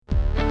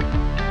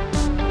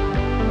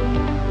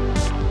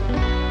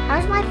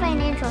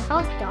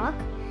Health Doc.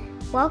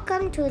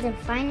 Welcome to the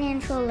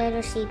Financial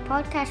Literacy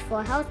Podcast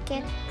for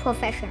Healthcare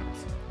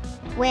Professionals,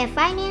 where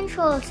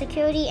financial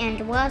security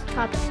and wealth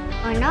topics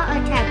are not a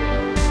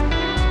taboo.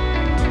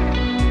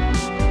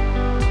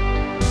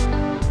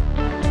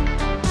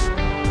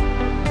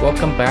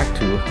 Welcome back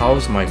to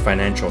How's My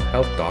Financial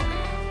Health Doc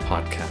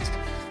podcast.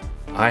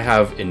 I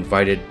have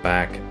invited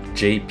back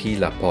JP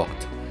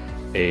Laporte,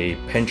 a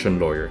pension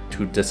lawyer,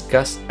 to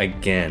discuss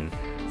again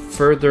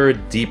further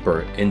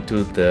deeper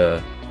into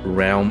the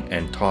realm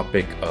and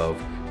topic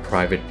of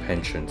private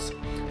pensions,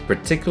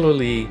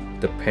 particularly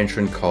the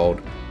pension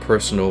called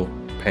Personal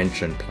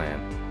Pension Plan,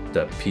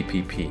 the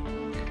PPP.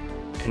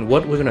 And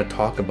what we're going to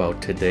talk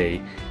about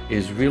today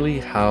is really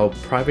how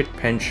private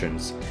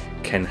pensions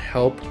can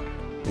help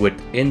with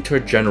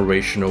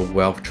intergenerational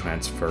wealth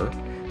transfer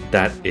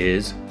that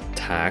is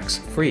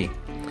tax-free.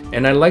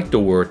 And I like the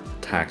word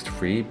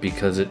tax-free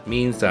because it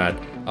means that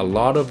a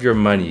lot of your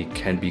money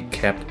can be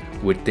kept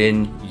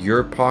within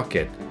your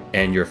pocket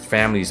and your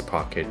family's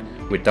pocket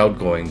without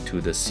going to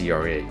the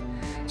CRA.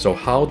 So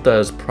how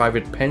does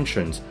private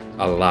pensions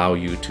allow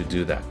you to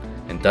do that?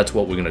 And that's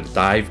what we're going to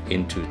dive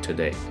into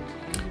today.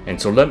 And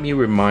so let me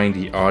remind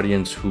the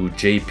audience who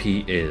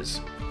JP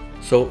is.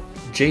 So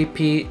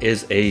JP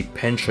is a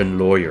pension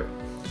lawyer,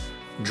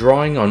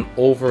 drawing on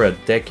over a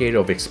decade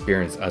of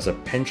experience as a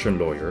pension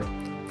lawyer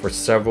for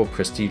several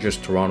prestigious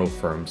Toronto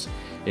firms,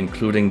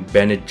 including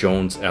Bennett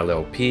Jones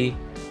LLP,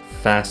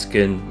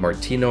 Fasken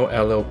Martino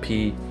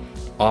LLP,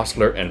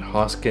 Osler and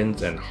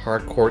Hoskins and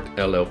Harcourt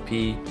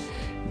LLP.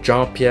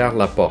 Jean-Pierre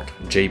Laporte,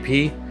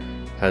 JP,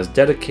 has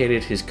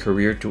dedicated his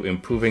career to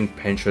improving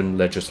pension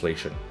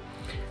legislation.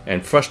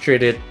 And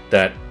frustrated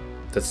that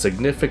the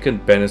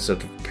significant benefits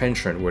of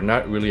pension were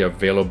not really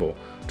available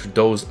to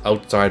those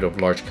outside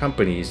of large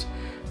companies,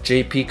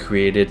 JP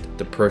created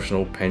the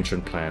Personal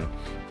Pension Plan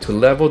to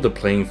level the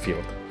playing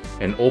field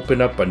and open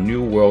up a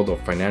new world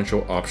of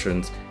financial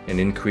options and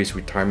increase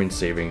retirement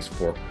savings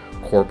for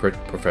corporate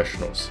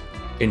professionals.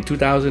 In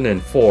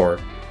 2004,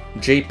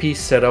 JP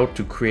set out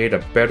to create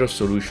a better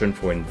solution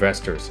for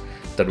investors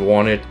that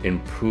wanted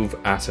improved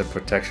asset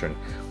protection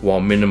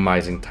while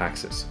minimizing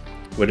taxes.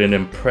 With an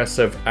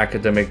impressive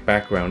academic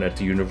background at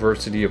the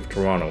University of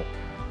Toronto,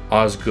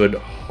 Osgoode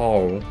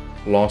Hall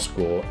Law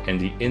School, and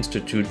the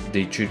Institut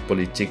d'études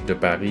politiques de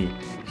Paris,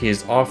 he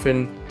is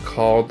often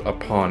called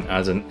upon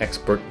as an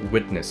expert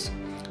witness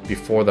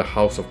before the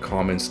House of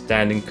Commons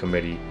Standing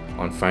Committee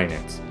on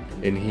Finance,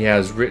 and he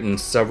has written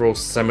several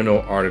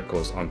seminal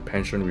articles on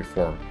pension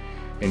reform,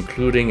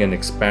 including an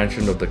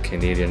expansion of the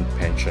Canadian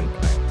Pension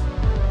Plan.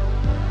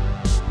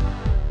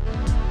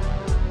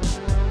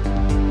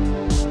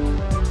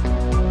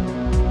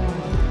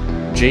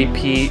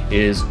 JP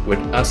is with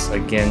us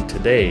again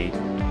today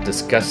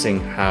discussing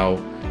how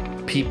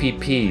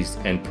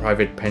PPPs and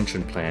private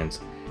pension plans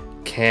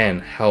can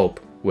help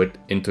with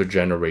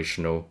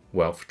intergenerational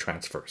wealth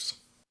transfers.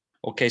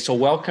 Okay, so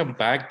welcome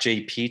back,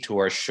 JP, to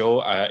our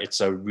show. It's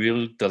a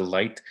real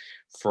delight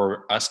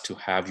for us to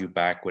have you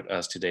back with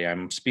us today.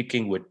 I'm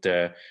speaking with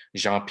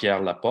Jean-Pierre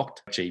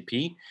Laporte.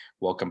 JP,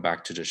 welcome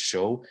back to the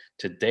show.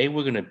 Today,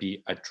 we're going to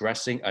be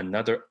addressing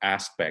another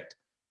aspect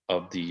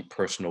of the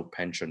personal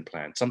pension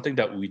plan, something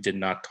that we did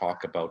not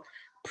talk about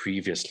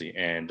previously,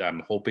 and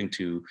I'm hoping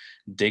to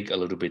dig a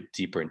little bit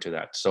deeper into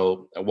that.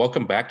 So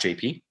welcome back,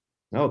 JP.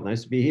 Oh,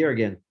 nice to be here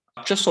again.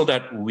 Just so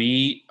that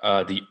we,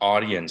 the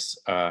audience,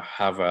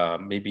 have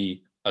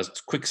maybe a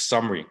quick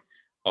summary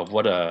of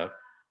what a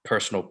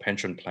personal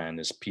pension plan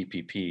is,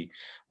 PPP,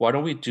 why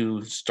don't we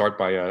start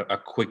by a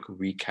quick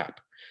recap?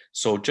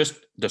 So just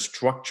the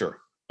structure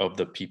of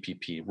the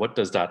PPP, what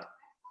does that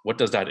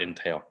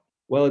entail?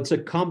 Well, it's a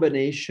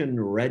combination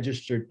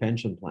registered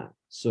pension plan.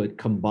 So it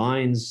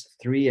combines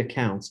three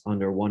accounts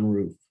under one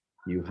roof.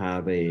 You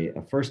have a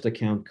first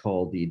account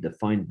called the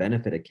defined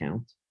benefit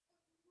account,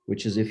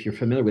 which is, if you're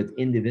familiar with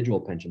individual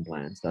pension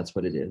plans, that's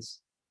what it is.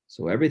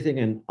 So everything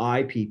an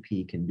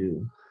IPP can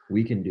do,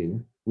 we can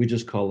do. We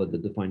just call it the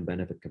defined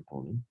benefit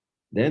component.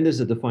 Then there's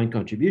a defined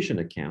contribution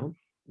account,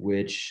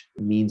 which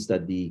means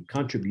that the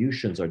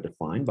contributions are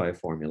defined by a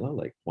formula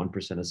like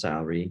 1% of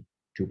salary,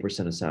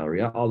 2% of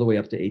salary, all the way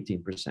up to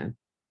 18%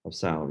 of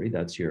salary.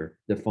 That's your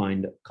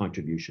defined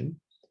contribution.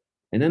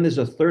 And then there's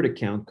a third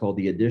account called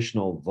the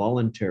additional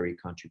voluntary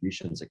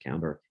contributions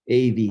account, or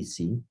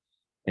AVC.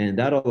 And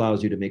that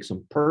allows you to make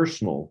some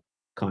personal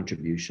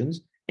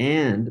contributions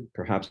and,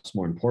 perhaps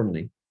more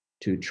importantly,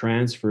 to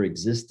transfer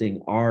existing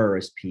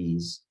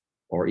RRSPs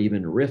or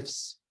even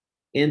RIFs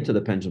into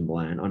the pension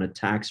plan on a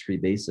tax-free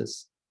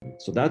basis.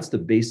 So that's the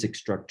basic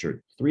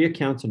structure. Three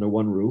accounts under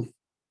one roof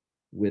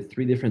with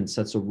three different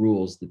sets of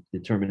rules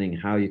determining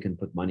how you can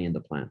put money in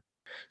the plan.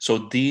 So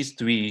these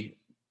three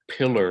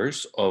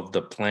pillars of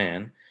the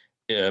plan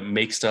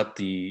makes up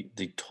the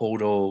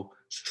total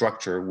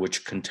structure,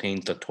 which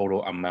contains the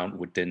total amount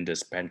within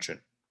this pension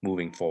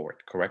moving forward,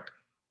 correct?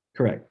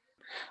 Correct.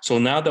 So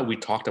now that we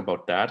talked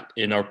about that,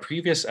 in our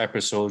previous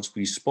episodes,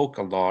 we spoke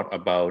a lot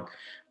about,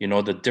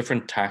 the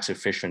different tax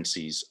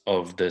efficiencies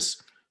of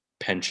this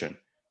pension.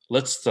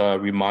 Let's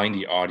remind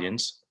the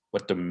audience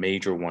what the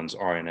major ones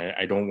are. And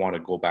I don't want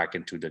to go back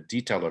into the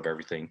detail of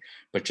everything,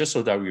 but just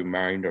so that we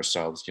remind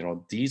ourselves,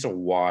 these are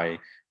why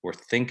we're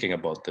thinking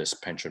about this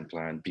pension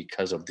plan,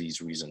 because of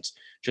these reasons,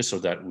 just so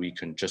that we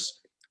can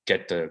just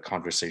get the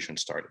conversation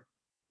started.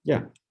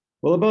 Yeah.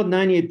 Well, about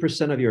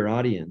 98% of your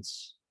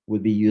audience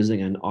would be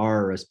using an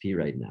RRSP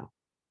right now.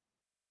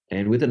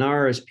 And with an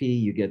RRSP,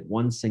 you get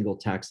one single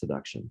tax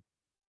deduction,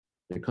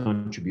 the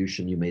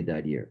contribution you made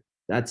that year.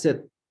 That's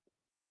it.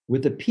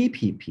 With the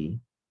PPP,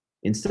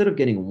 instead of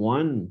getting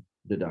one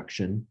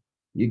deduction,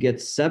 you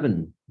get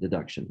 7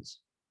 deductions,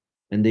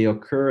 and they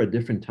occur at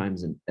different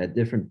times and at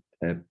different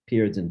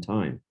periods in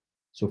time.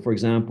 So, for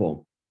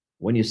example,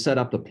 when you set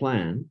up the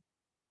plan,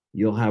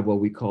 you'll have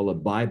what we call a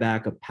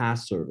buyback of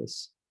past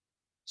service.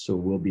 So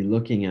we'll be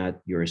looking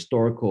at your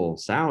historical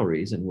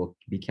salaries, and we'll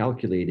be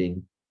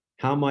calculating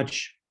how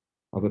much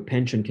of a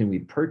pension can we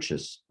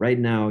purchase right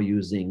now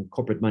using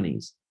corporate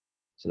monies.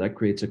 So that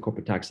creates a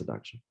corporate tax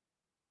deduction.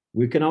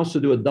 We can also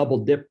do a double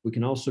dip. We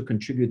can also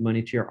contribute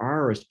money to your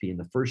RRSP in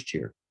the first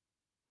year.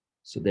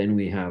 So then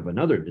we have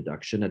another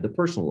deduction at the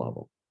personal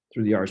level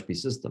through the RSP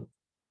system.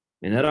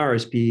 And that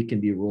RSP can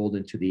be rolled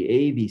into the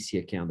AVC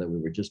account that we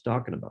were just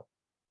talking about.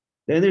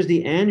 Then there's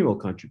the annual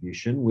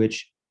contribution,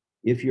 which,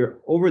 if you're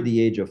over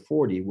the age of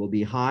 40, will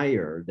be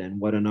higher than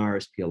what an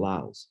RSP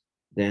allows.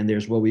 Then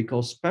there's what we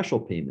call special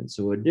payments,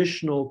 so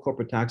additional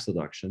corporate tax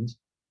deductions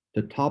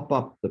to top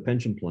up the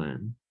pension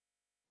plan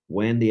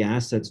when the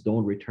assets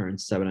don't return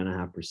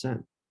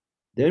 7.5%.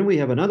 Then we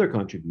have another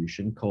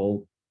contribution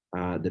called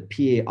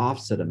the PA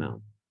offset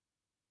amount.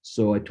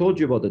 So I told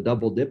you about the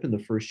double dip in the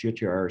first year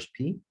to your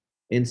RSP.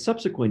 In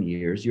subsequent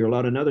years, you're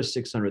allowed another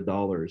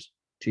 $600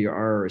 to your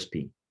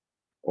RRSP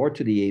or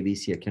to the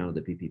AVC account of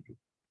the PPP.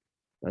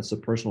 That's a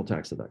personal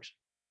tax deduction.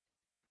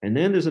 And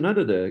then there's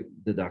another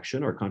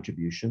deduction or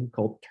contribution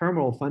called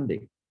terminal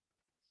funding.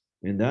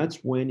 And that's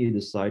when you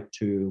decide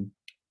to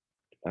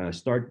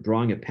start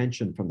drawing a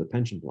pension from the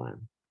pension plan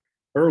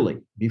early,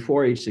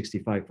 before age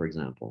 65, for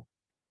example.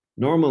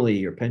 Normally,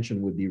 your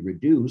pension would be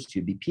reduced,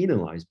 you'd be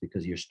penalized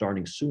because you're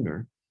starting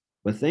sooner.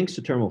 But thanks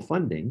to terminal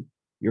funding,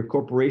 your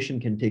corporation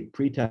can take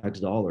pre-tax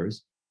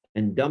dollars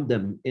and dump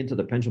them into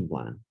the pension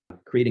plan,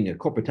 creating a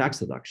corporate tax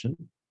deduction.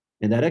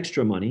 And that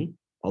extra money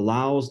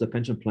allows the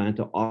pension plan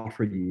to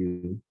offer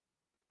you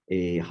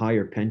a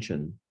higher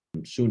pension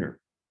sooner.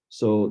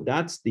 So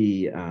that's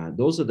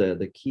those are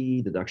the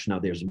key deduction. Now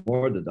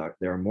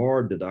there are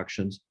more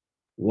deductions.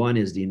 One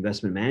is the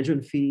investment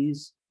management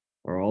fees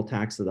are all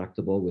tax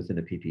deductible within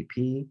a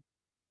PPP.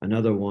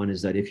 Another one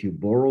is that if you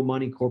borrow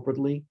money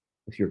corporately,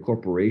 if your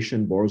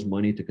corporation borrows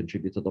money to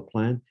contribute to the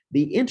plan,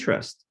 the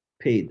interest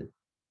paid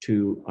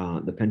to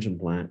the pension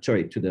plan,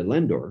 to the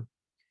lender,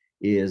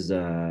 is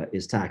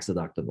tax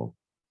deductible.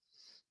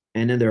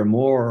 And then there are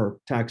more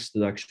tax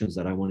deductions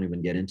that I won't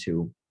even get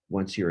into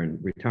once you're in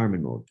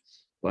retirement mode.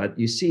 But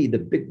you see, the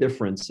big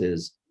difference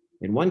is,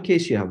 in one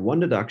case you have one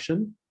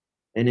deduction,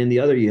 and in the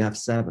other you have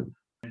 7.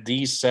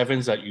 These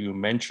 7s that you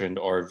mentioned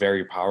are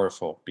very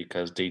powerful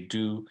because they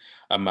do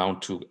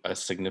amount to a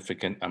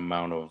significant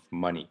amount of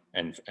money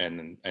and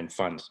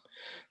funds.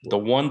 The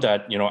one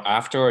that,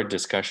 after our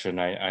discussion,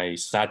 I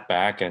sat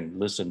back and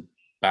listened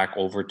back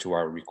over to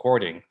our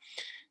recording,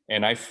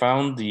 and I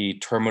found the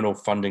terminal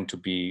funding to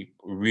be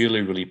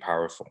really, really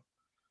powerful.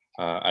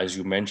 As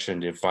you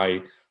mentioned, if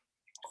I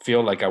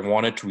feel like I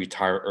wanted to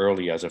retire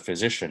early as a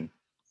physician,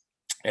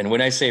 and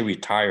when I say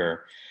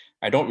retire,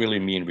 I don't really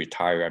mean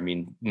retire. I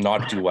mean,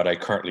 not do what I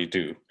currently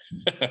do.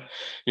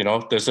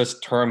 There's this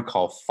term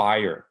called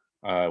FIRE,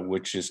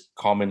 which is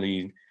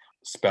commonly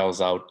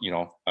spells out,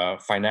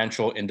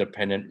 financial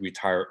independent,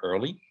 retire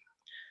early.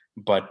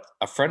 But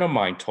a friend of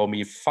mine told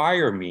me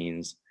FIRE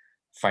means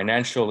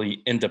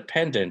financially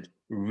independent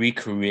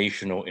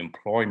recreational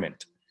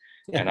employment.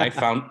 And I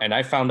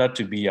found that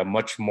to be a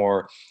much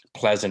more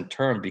pleasant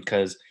term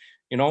because,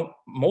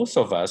 most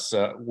of us,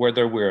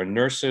 whether we're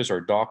nurses or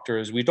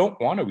doctors, we don't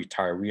want to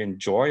retire. We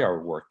enjoy our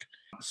work.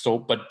 So,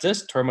 but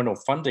this terminal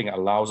funding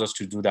allows us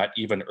to do that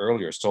even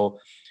earlier. So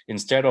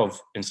instead of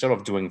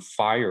doing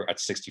FIRE at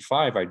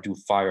 65, I do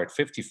FIRE at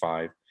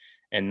 55.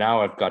 And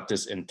now I've got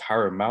this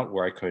entire amount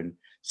where I can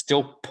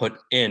still put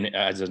in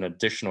as an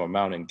additional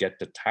amount and get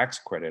the tax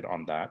credit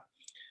on that.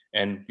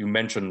 And you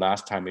mentioned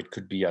last time it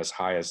could be as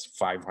high as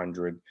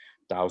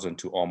 500,000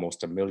 to almost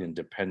 $1 million,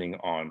 depending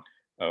on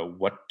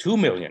 2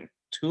 million,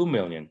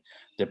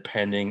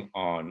 depending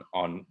on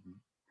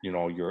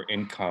your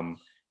income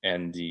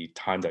and the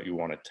time that you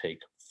want to take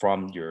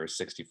from your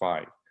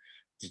 65.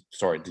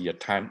 Sorry, the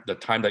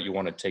time that you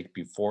want to take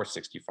before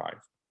 65.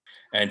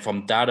 And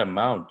from that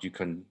amount, you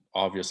can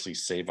obviously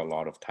save a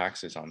lot of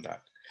taxes on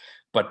that.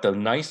 But the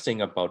nice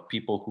thing about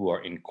people who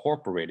are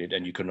incorporated,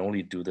 and you can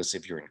only do this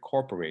if you're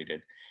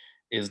incorporated,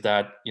 is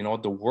that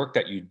the work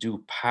that you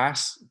do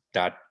past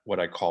that,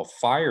 what I call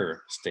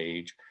FIRE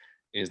stage,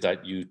 is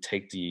that you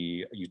take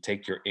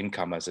your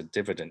income as a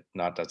dividend,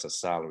 not as a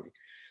salary.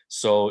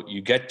 So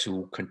you get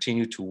to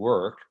continue to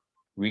work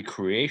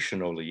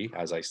recreationally,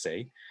 as I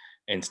say,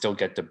 and still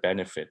get the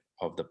benefit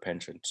of the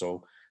pension.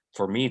 So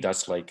for me,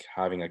 that's like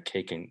having a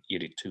cake and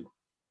eat it too.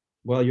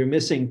 Well, you're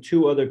missing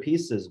two other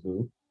pieces,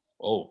 Boo,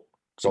 Oh,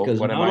 so because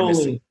what am I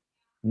missing?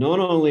 not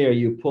only are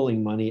you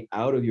pulling money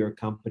out of your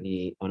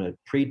company on a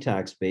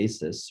pre-tax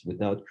basis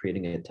without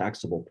creating a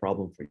taxable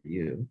problem for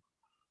you,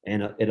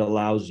 and it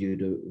allows you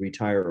to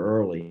retire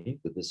early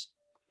with this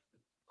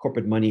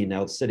corporate money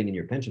now sitting in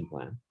your pension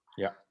plan.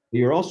 Yeah.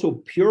 You're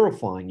also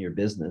purifying your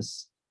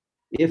business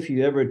if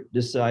you ever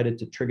decided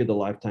to trigger the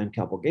lifetime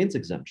capital gains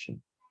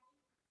exemption,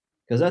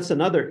 because that's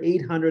another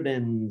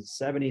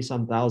 870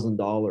 some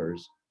 $1,000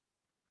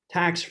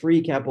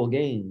 tax-free capital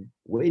gain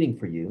waiting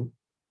for you,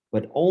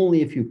 but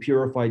only if you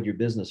purified your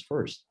business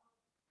first.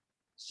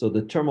 So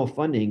the terminal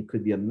funding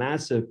could be a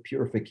massive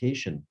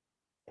purification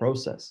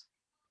process.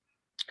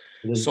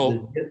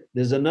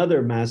 There's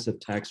another massive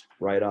tax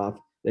write-off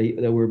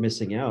that we're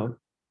missing out,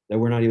 that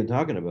we're not even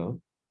talking about.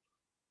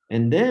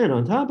 And then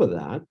on top of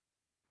that,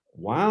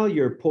 while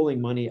you're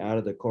pulling money out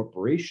of the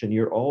corporation,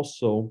 you're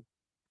also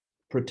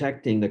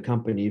protecting the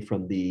company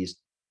from these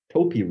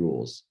TOPI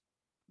rules,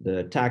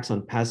 the tax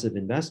on passive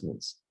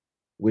investments,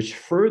 which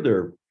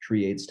further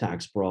creates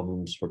tax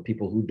problems for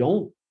people who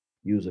don't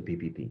use a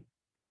PPP.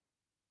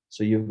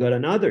 So you've got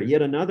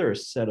yet another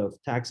set of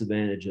tax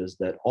advantages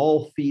that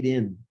all feed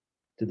in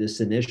to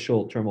this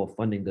initial terminal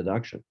funding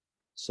deduction.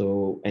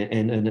 So,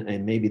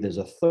 and maybe there's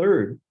a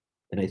third,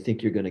 and I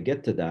think you're going to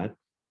get to that,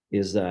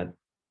 is that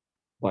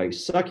by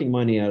sucking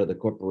money out of the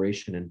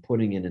corporation and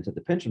putting it into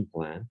the pension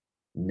plan,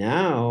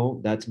 now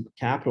that's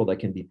capital that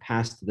can be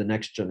passed to the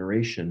next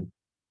generation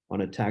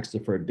on a tax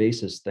deferred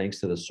basis,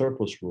 thanks to the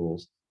surplus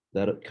rules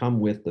that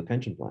come with the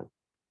pension plan.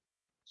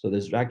 So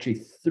there's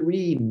actually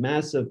three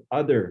massive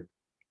other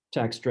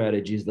tax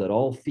strategies that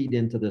all feed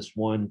into this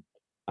one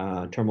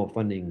terminal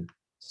funding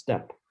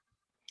step.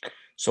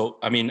 So,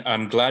 I mean,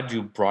 I'm glad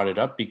you brought it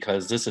up,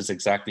 because this is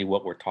exactly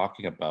what we're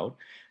talking about,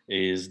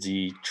 is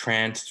the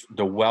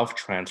wealth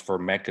transfer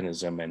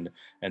mechanism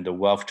and the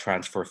wealth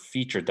transfer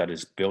feature that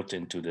is built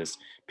into this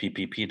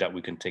PPP that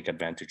we can take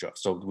advantage of.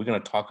 So we're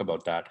going to talk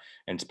about that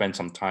and spend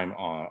some time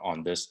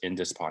on this in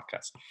this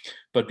podcast.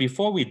 But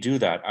before we do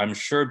that, I'm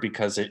sure,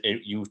 because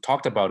you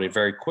talked about it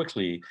very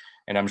quickly,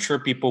 and I'm sure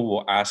people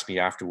will ask me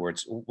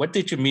afterwards, what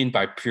did you mean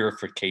by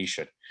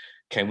purification?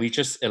 Can we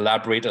just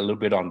elaborate a little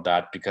bit on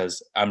that?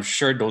 Because I'm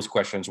sure those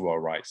questions will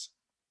arise.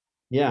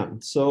 Yeah.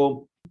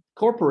 So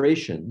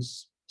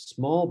corporations,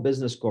 small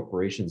business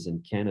corporations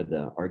in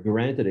Canada, are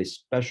granted a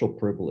special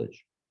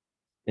privilege.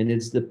 And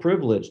it's the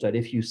privilege that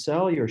if you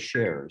sell your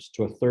shares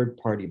to a third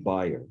party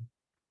buyer,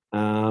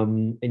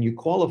 and you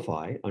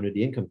qualify under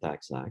the Income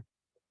Tax Act,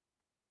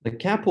 the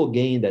capital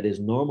gain that is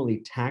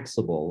normally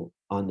taxable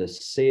on the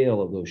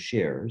sale of those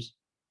shares,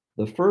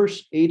 the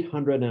first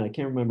 800, and I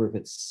can't remember if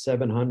it's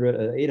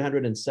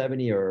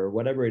 870 or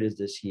whatever it is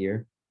this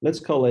year, let's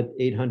call it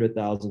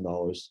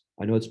 $800,000.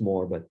 I know it's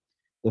more, but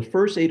the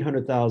first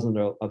 800,000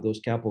 of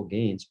those capital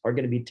gains are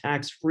going to be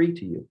tax-free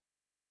to you.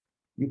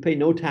 You pay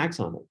no tax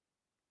on it.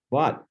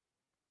 But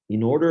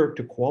in order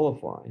to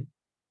qualify,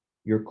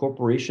 your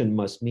corporation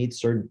must meet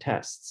certain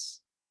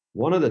tests.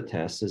 One of the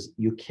tests is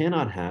you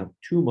cannot have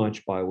too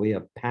much by way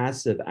of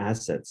passive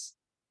assets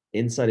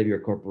inside of your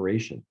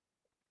corporation.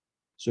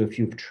 So if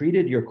you've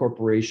treated your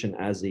corporation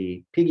as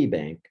a piggy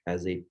bank,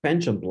 as a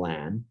pension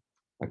plan,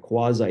 a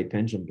quasi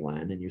pension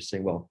plan, and you're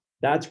saying, well,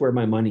 that's where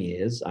my money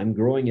is, I'm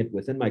growing it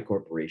within my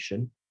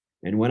corporation,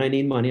 and when I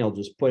need money, I'll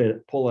just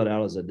pull it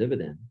out as a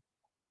dividend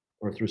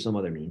or through some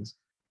other means,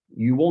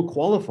 you won't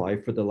qualify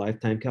for the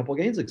lifetime capital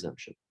gains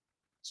exemption.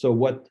 So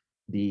what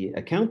the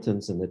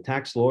accountants and the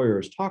tax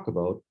lawyers talk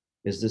about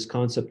is this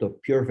concept of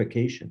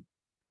purification,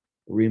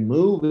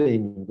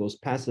 removing those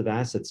passive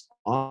assets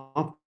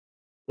off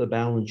the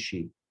balance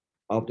sheet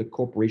of the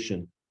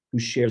corporation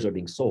whose shares are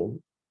being sold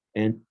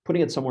and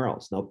putting it somewhere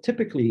else. Now,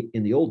 typically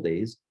in the old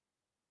days,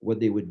 what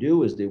they would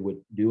do is they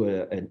would do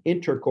an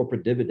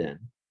intercorporate dividend.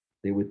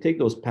 They would take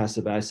those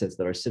passive assets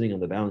that are sitting on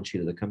the balance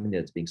sheet of the company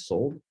that's being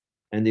sold,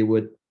 and they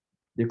would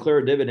declare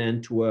a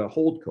dividend to a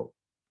holdco,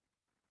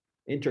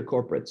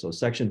 intercorporate, so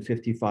Section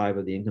 55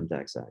 of the Income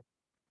Tax Act.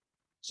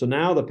 So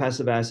now the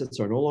passive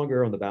assets are no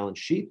longer on the balance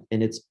sheet,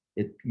 and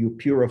you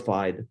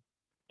purified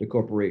the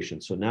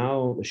corporation. So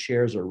now the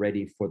shares are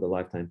ready for the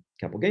lifetime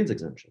capital gains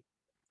exemption.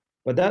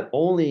 But that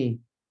only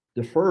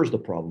defers the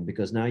problem,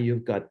 because now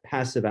you've got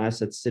passive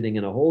assets sitting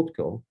in a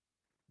holdco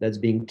that's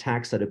being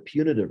taxed at a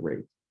punitive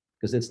rate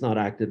because it's not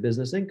active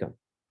business income.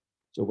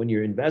 So when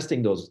you're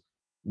investing those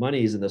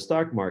monies in the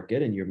stock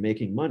market and you're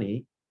making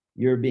money,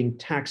 you're being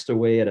taxed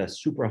away at a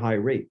super high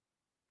rate.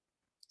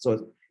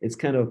 So it's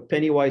kind of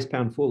penny wise,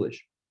 pound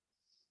foolish.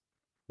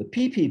 The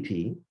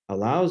PPP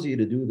allows you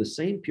to do the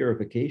same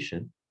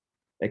purification,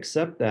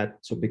 except that,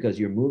 so because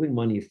you're moving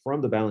money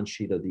from the balance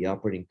sheet of the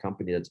operating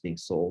company that's being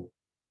sold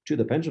to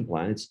the pension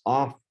plan, it's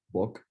off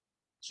book,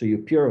 so you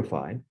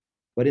purify.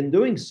 But in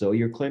doing so,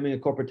 you're claiming a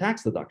corporate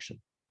tax deduction.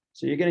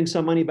 So you're getting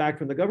some money back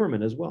from the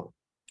government as well.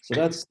 So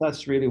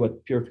that's really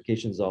what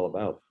purification is all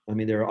about. I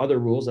mean, there are other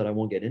rules that I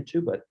won't get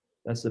into, but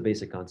that's the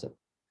basic concept.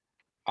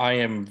 I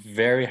am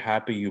very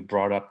happy you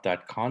brought up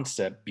that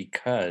concept,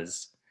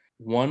 because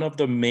one of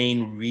the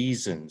main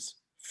reasons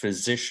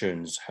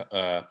physicians,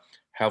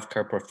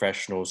 healthcare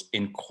professionals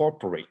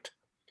incorporate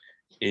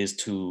is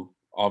to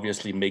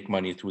obviously make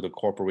money through the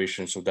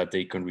corporation so that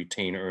they can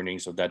retain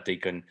earnings, so that they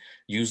can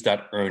use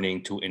that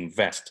earning to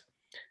invest.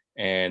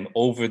 And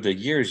over the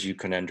years, you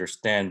can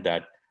understand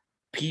that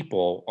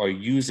people are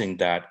using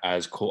that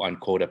as quote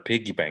unquote a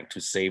piggy bank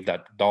to save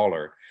that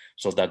dollar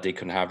so that they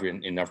can have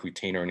enough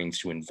retained earnings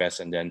to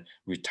invest and then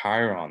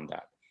retire on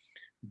that.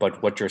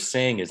 But what you're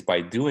saying is by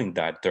doing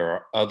that, there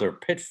are other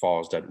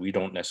pitfalls that we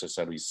don't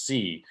necessarily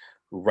see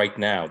right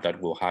now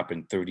that will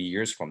happen 30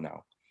 years from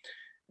now.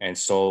 And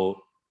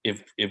so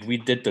if we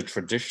did the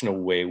traditional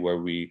way where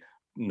we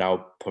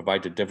now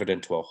provide the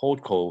dividend to a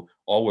holdco,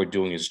 all we're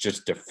doing is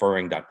just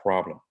deferring that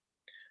problem.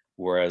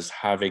 Whereas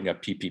having a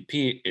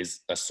PPP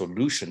is a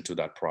solution to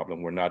that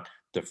problem. We're not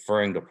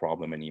deferring the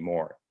problem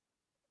anymore.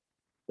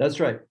 That's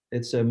right.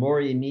 It's a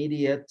more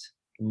immediate,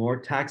 more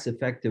tax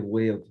effective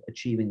way of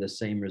achieving the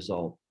same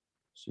result.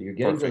 So you're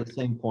getting to the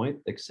same point,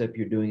 except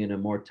you're doing it in a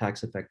more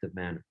tax effective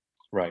manner.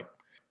 Right.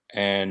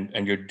 And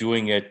you're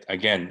doing it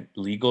again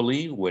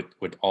legally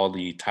with all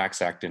the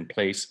tax act in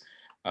place,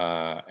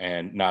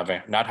 and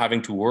not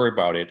having to worry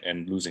about it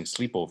and losing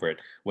sleep over it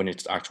when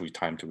it's actually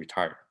time to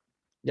retire.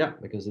 Yeah,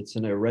 because it's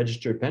in a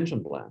registered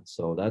pension plan.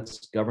 So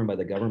that's governed by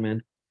the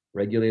government,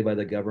 regulated by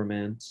the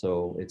government.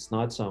 So it's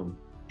not some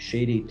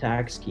shady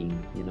tax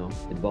scheme,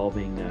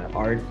 involving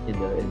art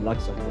in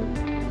Luxembourg.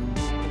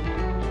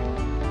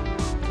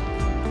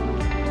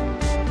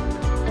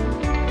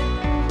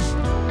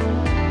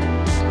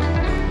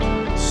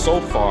 So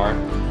far,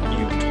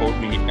 you've told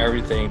me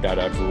everything that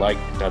I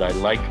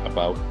like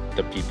about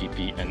the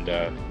PPP and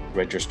the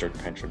registered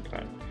pension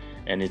plan,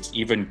 and it's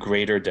even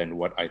greater than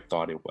what I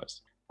thought it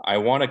was. I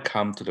want to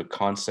come to the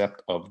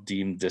concept of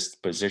deemed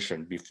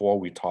disposition before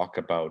we talk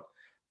about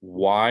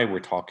why we're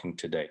talking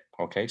today.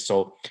 Okay,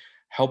 so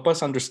help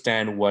us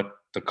understand what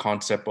the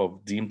concept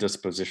of deemed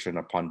disposition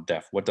upon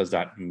death, what does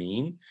that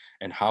mean,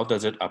 and how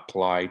does it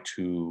apply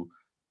to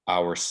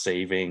our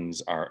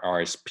savings, our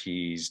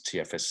RSPs,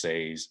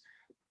 TFSAs,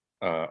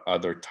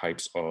 other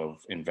types of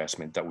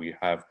investment that we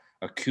have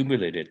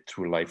accumulated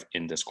through life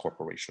in this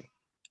corporation?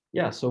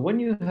 Yeah, so when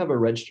you have a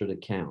registered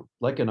account,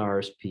 like an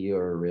RSP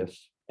or a RIF,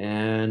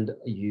 and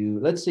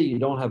let's say you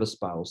don't have a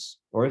spouse,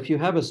 or if you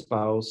have a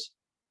spouse,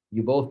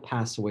 you both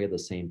pass away at the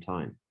same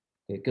time.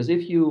 Because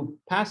if you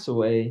pass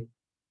away,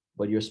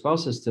 but your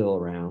spouse is still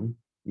around,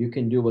 you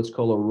can do what's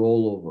called a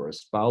rollover, a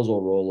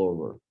spousal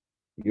rollover.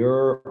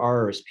 Your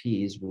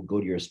RRSPs will go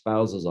to your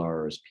spouse's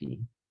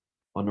RRSP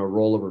on a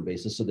rollover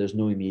basis, so there's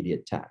no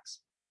immediate tax.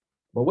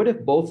 But what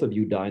if both of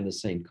you die in the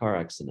same car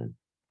accident,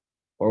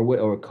 or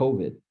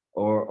COVID,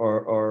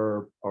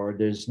 or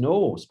there's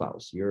no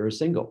spouse, you're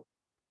single,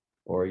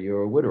 or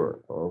you're a widower,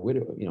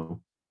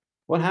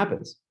 what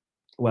happens?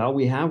 Well,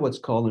 we have what's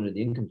called under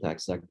the Income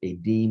Tax Act a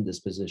deemed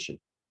disposition.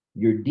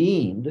 You're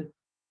deemed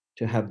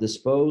to have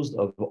disposed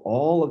of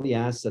all of the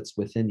assets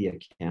within the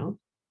account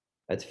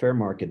at fair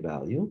market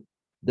value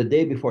the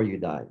day before you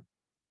died.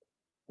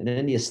 And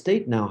then the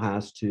estate now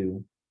has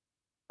to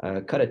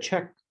cut a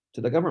check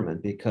to the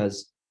government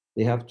because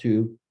they have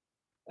to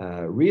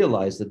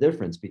realize the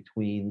difference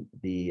between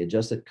the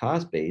adjusted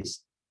cost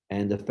base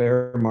and the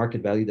fair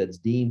market value that's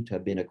deemed to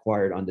have been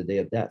acquired on the day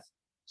of death.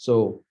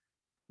 So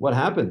what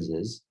happens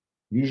is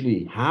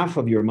usually half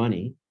of your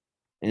money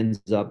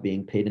ends up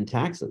being paid in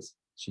taxes.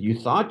 So you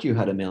thought you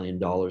had $1 million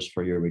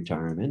for your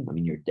retirement. I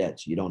mean, you're dead,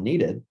 so you don't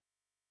need it.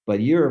 But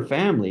your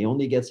family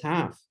only gets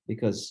half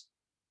because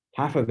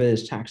half of it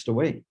is taxed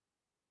away.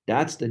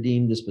 That's the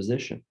deemed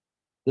disposition.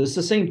 It's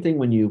the same thing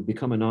when you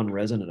become a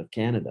non-resident of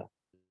Canada.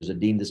 There's a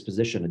deemed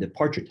disposition, a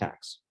departure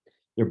tax.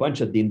 There are a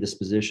bunch of deemed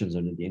dispositions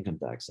under the Income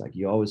Tax Act.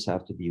 You always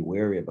have to be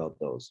wary about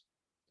those.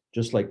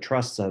 Just like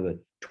trusts have a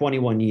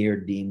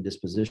 21-year deemed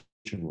disposition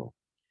rule.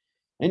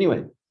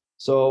 Anyway,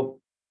 so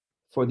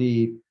for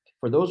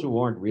those who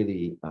aren't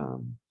really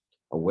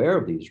aware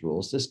of these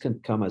rules, this can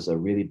come as a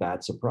really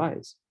bad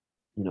surprise,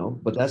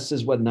 but that's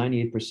is what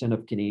 98%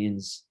 of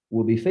Canadians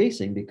will be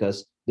facing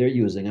because they're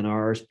using an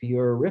RRSP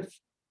or a RIF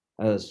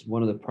as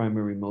one of the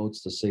primary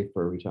modes to save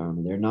for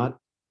retirement.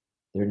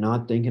 They're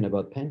not thinking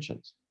about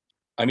pensions.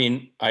 I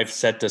mean, I've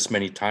said this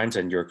many times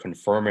and you're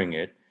confirming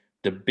it.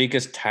 The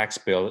biggest tax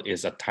bill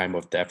is at time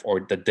of death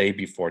or the day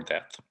before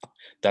death.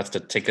 That's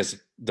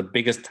the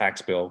biggest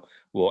tax bill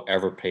we'll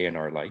ever pay in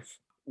our life.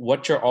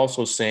 What you're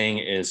also saying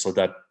is so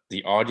that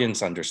the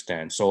audience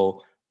understands.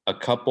 So a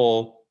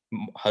couple,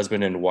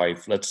 husband and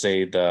wife, let's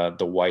say the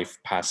wife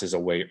passes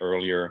away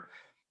earlier,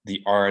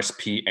 the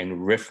RSP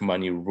and RIF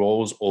money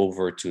rolls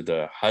over to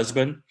the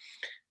husband.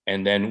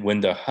 And then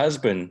when the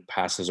husband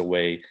passes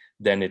away,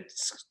 then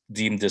it's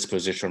deemed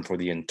disposition for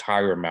the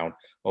entire amount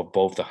of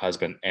both the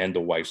husband and the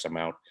wife's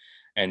amount.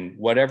 And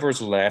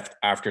whatever's left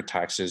after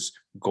taxes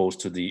goes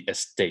to the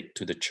estate,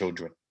 to the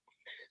children.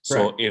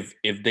 So if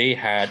they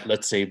had,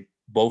 let's say,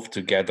 both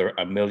together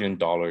 $1 million,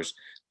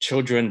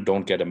 children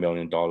don't get $1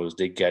 million,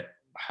 they get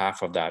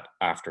half of that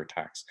after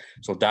tax.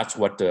 So that's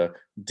what the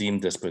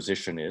deemed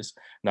disposition is.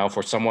 Now,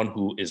 for someone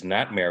who is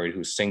not married,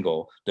 who's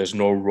single, there's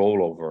no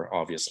rollover,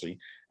 obviously,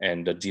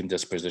 and the deemed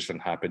disposition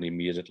happened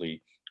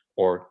immediately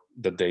or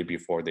the day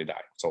before they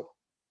die. So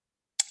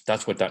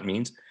that's what that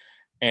means.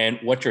 And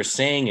what you're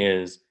saying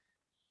is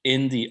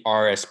in the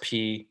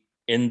RSP,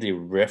 in the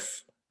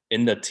RIF,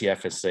 in the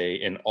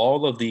TFSA, in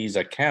all of these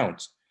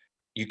accounts,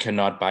 you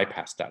cannot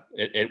bypass that.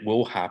 It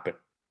will happen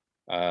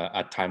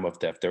at time of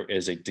death. There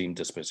is a deemed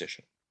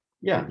disposition.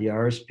 Yeah, the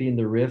RSP and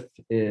the RIF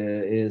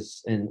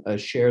is and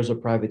shares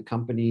of private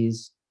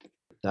companies.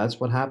 That's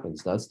what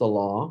happens. That's the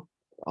law.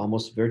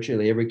 Almost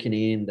virtually every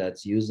Canadian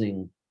that's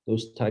using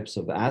those types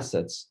of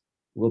assets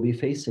will be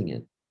facing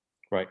it.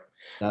 Right.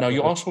 Now,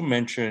 you also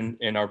mentioned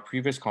in our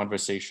previous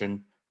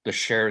conversation the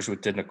shares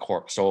within the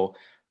corp. So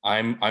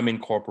I'm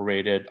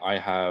incorporated. I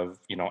have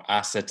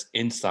assets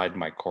inside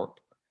my corp.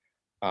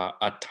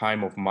 At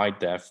time of my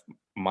death,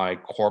 my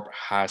corp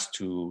has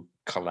to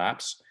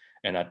collapse,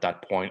 and at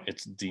that point,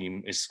 it's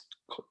deemed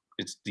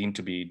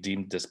to be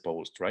deemed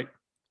disposed, right?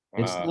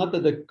 It's not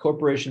that the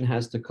corporation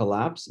has to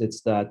collapse.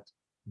 It's that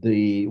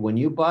when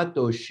you bought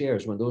those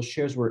shares, when those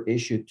shares were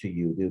issued to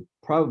you, they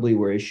probably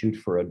were issued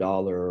for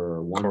 $1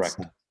 or 1 Correct.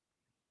 cent.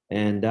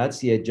 And that's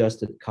the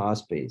adjusted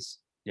cost base.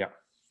 Yeah.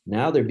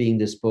 Now they're being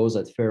disposed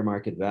at fair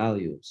market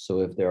value.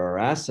 So if there are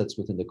assets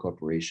within the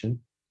corporation,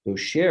 those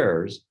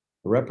shares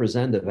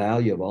represent the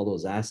value of all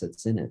those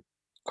assets in it.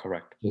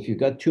 Correct. If you've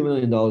got $2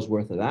 million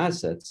worth of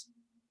assets,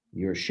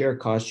 your share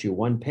costs you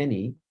 1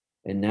 penny,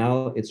 and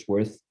now it's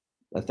worth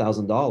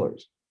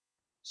 $1,000.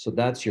 So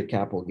that's your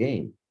capital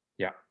gain.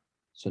 Yeah.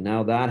 So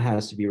now that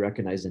has to be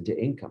recognized into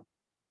income.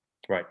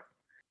 Right.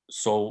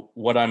 So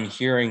what I'm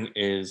hearing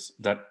is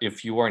that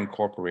if you are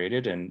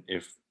incorporated, and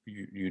if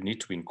you need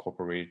to be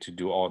incorporated to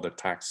do all the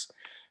tax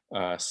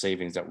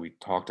savings that we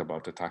talked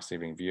about, the tax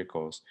saving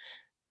vehicles,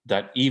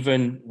 that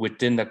even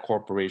within the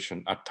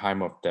corporation at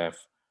time of death,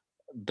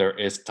 there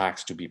is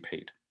tax to be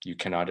paid. You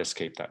cannot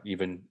escape that,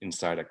 even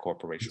inside a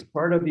corporation. It's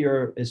part of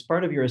your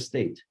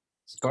estate.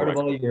 It's part Correct.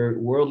 of all your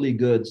worldly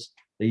goods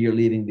that you're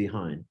leaving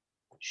behind.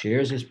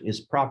 Shares is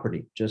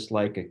property, just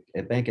like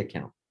a bank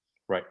account.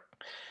 Right.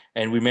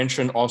 And we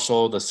mentioned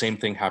also the same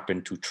thing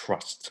happened to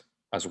trust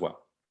as well.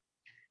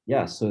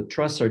 Yeah, so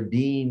trusts are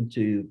deemed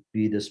to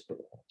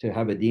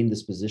have a deemed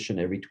disposition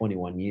every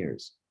 21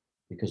 years,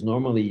 because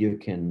normally you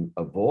can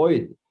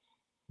avoid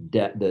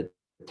the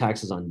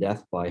taxes on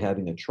death by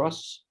having a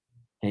trust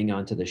hang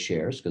on to the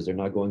shares because they're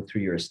not going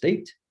through your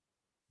estate.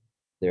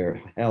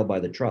 They're held by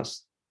the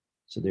trust.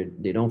 So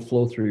they don't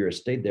flow through your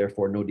estate,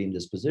 therefore no deemed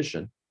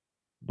disposition.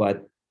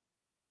 But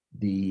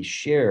the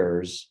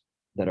shares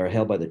that are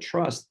held by the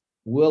trust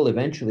will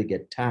eventually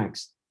get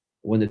taxed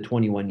when the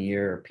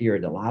 21-year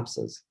period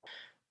elapses.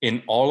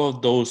 In all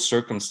of those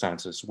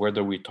circumstances,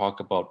 whether we talk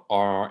about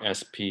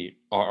RRSP,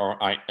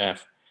 RRIF,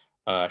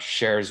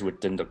 shares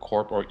within the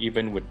corp, or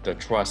even with the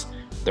trust,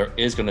 there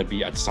is going to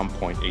be at some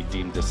point a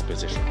deemed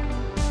disposition.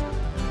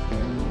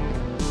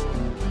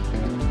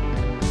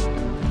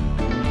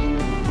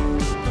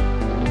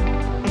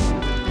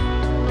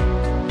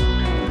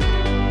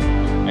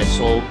 And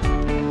so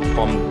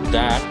from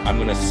that, I'm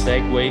going to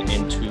segue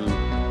into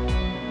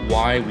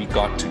why we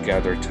got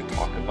together to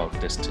talk about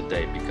this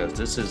today, because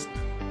this is,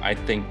 I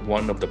think,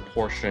 one of the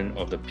portion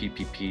of the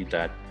PPP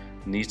that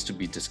needs to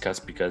be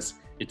discussed, because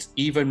it's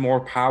even more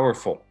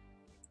powerful.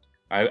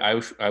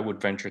 I would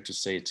venture to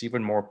say it's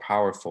even more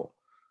powerful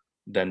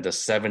than the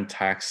 7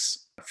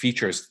 tax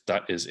features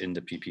that is in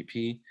the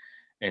PPP,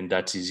 and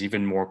that is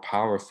even more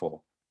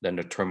powerful than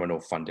the terminal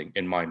funding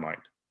in my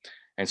mind.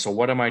 And so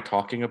what am I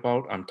talking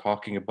about? I'm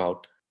talking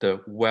about the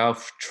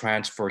wealth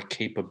transfer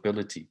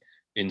capability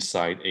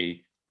inside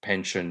a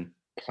pension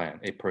plan,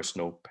 a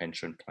personal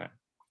pension plan.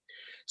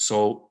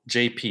 So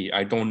JP,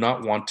 I do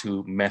not want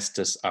to mess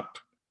this up.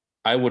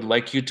 I would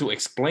like you to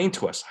explain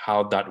to us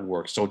how that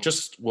works. So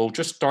we'll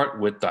just start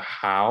with the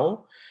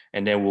how,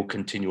 and then we'll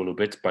continue a little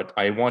bit. But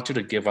I want you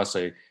to give us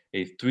a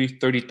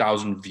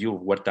 30,000 view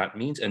of what that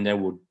means, and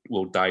then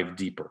we'll dive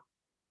deeper.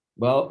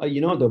 Well,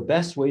 the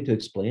best way to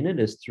explain it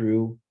is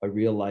through a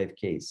real life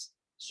case.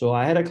 So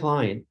I had a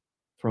client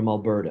from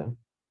Alberta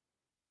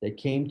that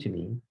came to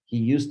me. He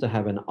used to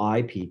have an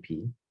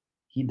IPP.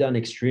 He'd done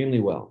extremely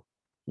well.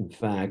 In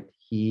fact,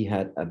 he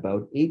had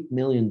about $8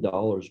 million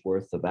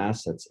worth of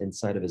assets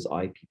inside of his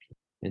IPP.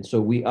 And so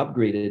we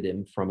upgraded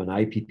him from an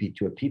IPP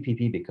to a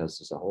PPP because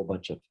there's a whole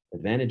bunch of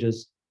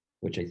advantages,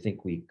 which I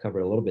think we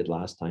covered a little bit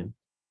last time.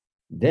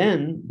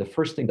 Then the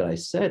first thing that I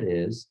said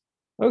is,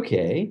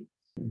 okay,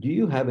 do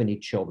you have any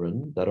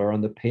children that are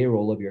on the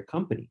payroll of your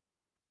company?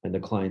 And the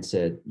client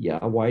said,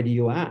 yeah, why do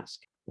you ask?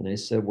 And I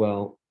said,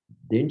 well,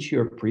 didn't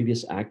your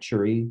previous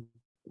actuary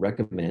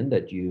recommend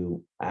that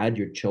you add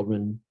your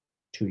children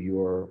to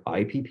your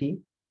IPP?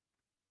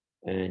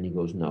 And he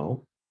goes,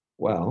 no.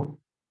 Well,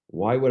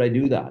 why would I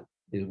do that?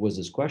 It was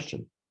his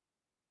question.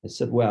 I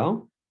said,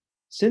 well,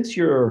 since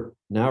you're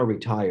now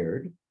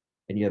retired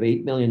and you have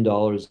 $8 million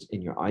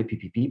in your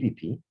IPP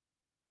PPP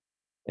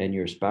and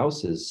your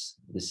spouse is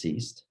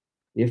deceased,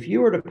 If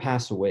you were to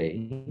pass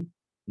away,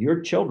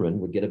 your children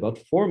would get about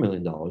 $4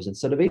 million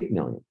instead of 8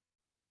 million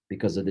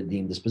because of the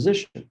deemed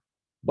disposition.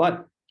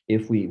 But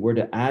if we were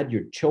to add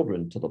your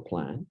children to the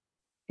plan,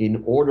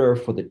 in order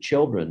for the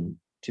children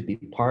to be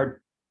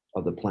part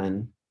of the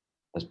plan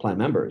as plan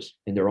members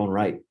in their own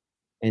right.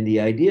 And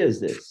the idea is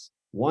this: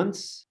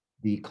 once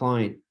the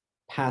client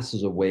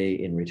passes away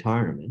in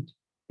retirement,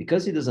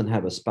 because he doesn't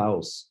have a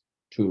spouse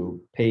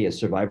to pay a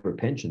survivor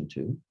pension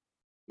to,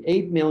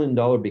 $8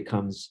 million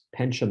becomes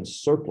pension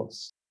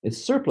surplus.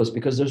 It's surplus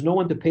because there's no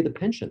one to pay the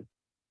pension.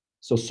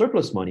 So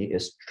surplus money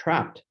is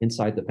trapped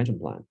inside the pension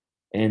plan,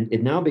 and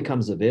it now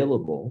becomes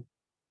available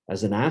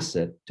as an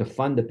asset to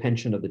fund the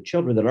pension of the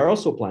children that are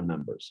also plan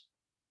members,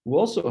 who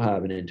also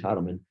have an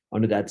entitlement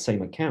under that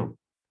same account.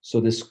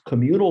 So this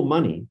communal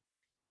money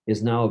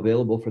is now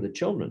available for the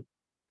children.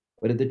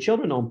 But if the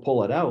children don't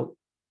pull it out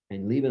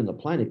and leave it in the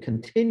plan, it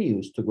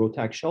continues to grow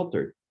tax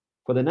sheltered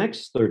for the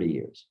next 30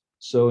 years.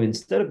 So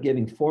instead of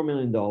giving $4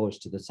 million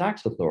to the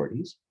tax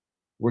authorities,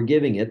 we're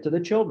giving it to the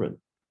children.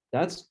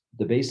 That's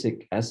the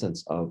basic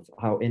essence of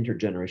how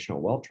intergenerational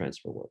wealth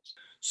transfer works.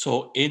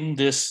 So in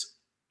this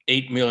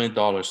 $8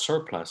 million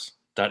surplus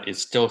that is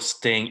still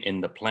staying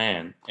in the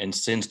plan, and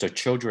since the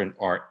children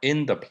are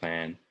in the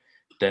plan,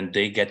 then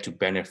they get to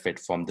benefit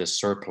from this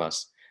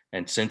surplus.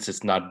 And since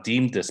it's not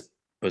deemed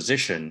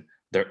disposition,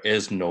 there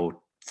is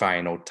no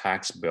final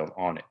tax bill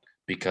on it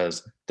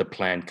because the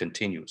plan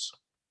continues.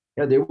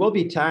 Yeah, there will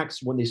be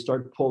tax when they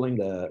start pulling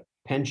the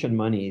pension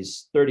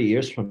monies 30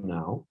 years from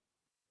now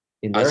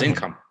in their As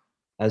income.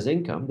 As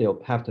income,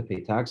 they'll have to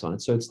pay tax on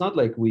it. So it's not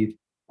like we've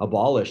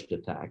abolished the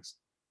tax.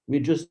 We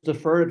just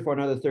deferred it for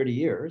another 30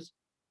 years.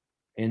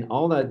 And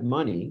all that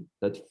money,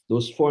 that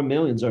those 4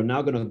 millions are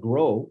now going to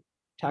grow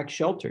tax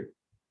sheltered.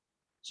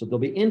 So there'll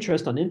be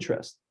interest on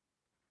interest.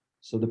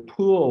 So the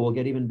pool will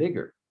get even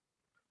bigger.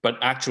 But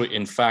actually,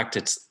 in fact,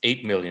 it's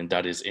 8 million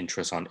that is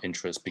interest on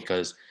interest,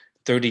 because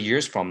 30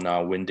 years from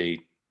now, when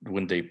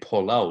they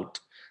pull out,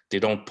 they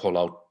don't pull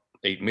out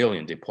 8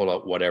 million, they pull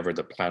out whatever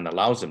the plan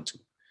allows them to.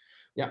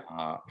 Yeah.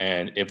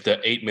 And if the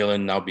 8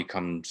 million now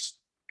becomes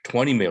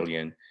 20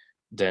 million,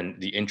 then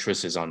the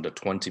interest is on the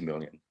 20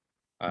 million.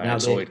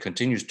 And so it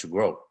continues to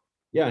grow.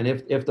 Yeah, and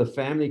if the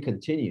family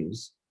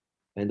continues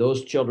and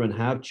those children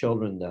have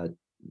children that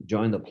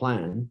join the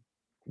plan,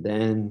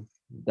 then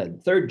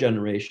that third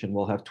generation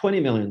will have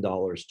 $20 million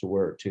to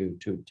work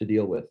to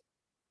deal with.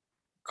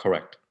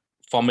 Correct.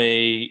 From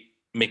a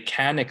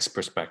mechanics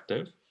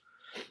perspective,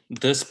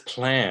 this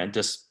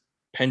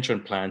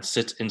pension plan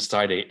sits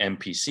inside a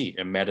MPC,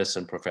 a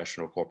medicine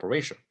professional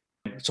corporation.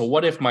 So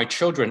what if my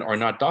children are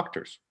not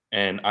doctors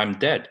and I'm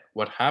dead?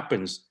 What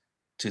happens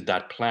to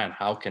that plan?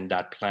 How can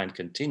that plan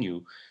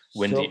continue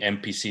when the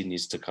MPC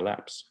needs to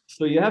collapse?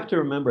 So you have to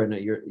remember, and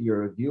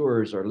your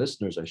viewers or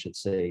listeners, I should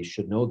say,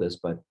 should know this,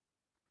 but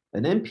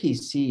an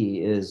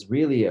MPC is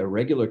really a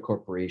regular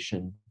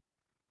corporation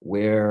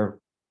where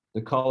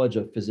the College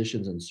of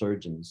Physicians and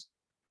Surgeons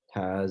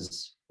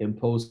has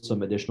imposed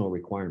some additional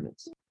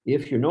requirements.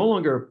 If you're no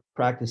longer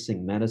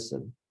practicing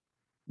medicine,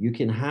 you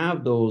can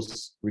have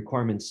those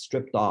requirements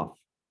stripped off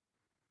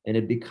and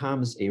it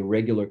becomes a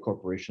regular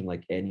corporation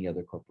like any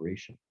other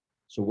corporation.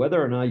 So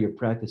whether or not you're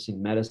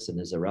practicing medicine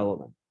is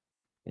irrelevant.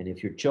 And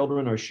if your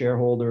children are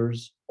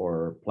shareholders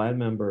or plan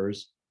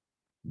members,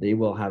 they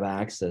will have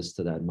access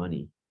to that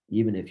money,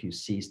 even if you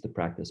cease to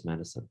practice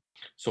medicine.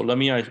 So let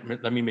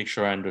me make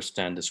sure I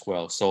understand this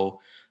well. So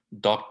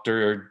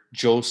Dr.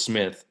 Joe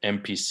Smith,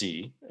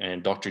 MPC,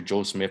 and Dr.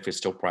 Joe Smith is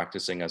still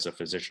practicing as a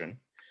physician.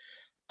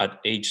 At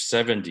age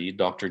 70,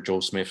 Dr. Joe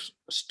Smith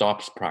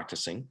stops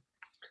practicing.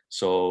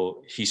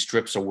 So he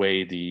strips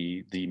away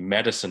the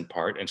medicine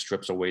part and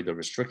strips away the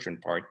restriction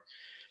part.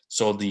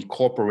 So the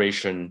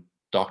corporation,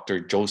 Dr.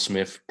 Joe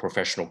Smith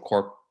Professional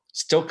Corp,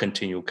 still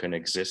can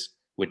exist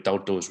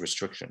without those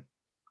restrictions.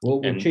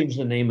 Well, we'll change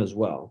the name as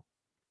well.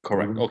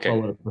 Correct. Okay.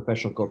 Call it a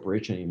professional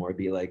corporation anymore. It'd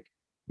be like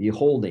a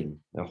holding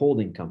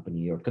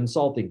company or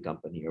consulting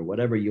company or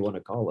whatever you want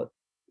to call it.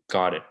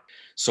 Got it.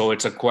 So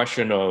it's a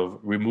question of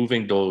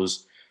removing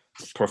those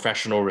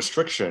professional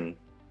restriction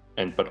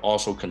but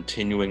also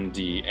continuing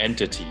the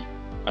entity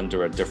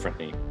under a different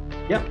name.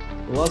 Yeah,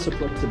 lots of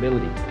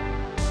flexibility.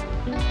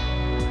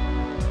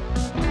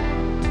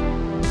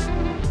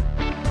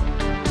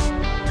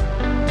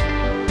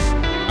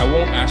 I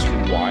won't ask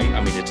you why.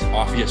 I mean, it's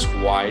obvious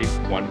why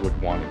one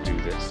would want to do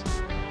this.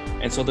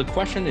 And so the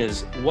question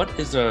is, what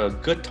is a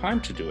good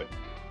time to do it?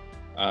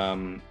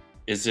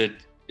 Is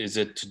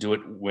it to do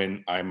it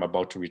when I'm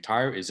about to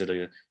retire? Is it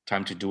a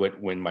time to do it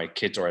when my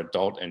kids are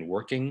adult and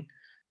working?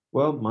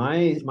 Well,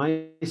 my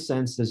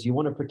sense is you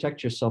want to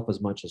protect yourself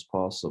as much as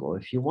possible.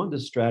 If you want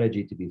this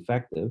strategy to be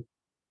effective,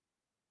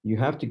 you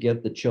have to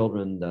get the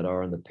children that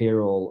are on the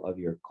payroll of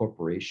your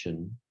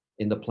corporation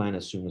in the plan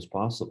as soon as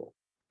possible.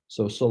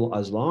 So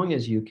as long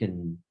as you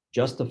can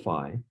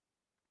justify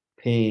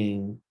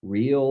paying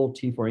real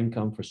T4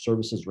 income for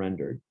services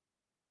rendered,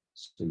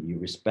 so you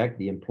respect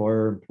the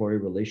employer-employee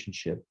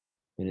relationship,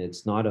 and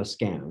it's not a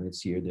scam.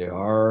 They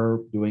are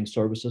doing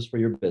services for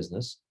your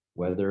business.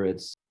 whether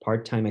it's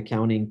part-time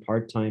accounting,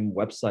 part-time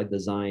website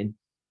design,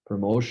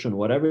 promotion,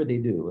 whatever they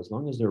do, as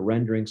long as they're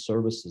rendering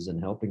services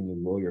and helping you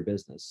grow your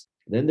business,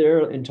 then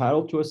they're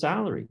entitled to a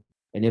salary.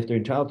 And if they're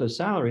entitled to a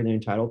salary, they're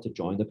entitled to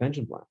join the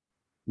pension plan.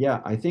 Yeah,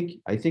 I think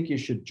you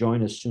should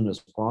join as soon as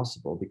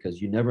possible,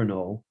 because you never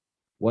know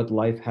what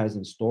life has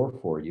in store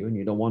for you, and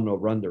you don't want to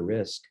run the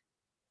risk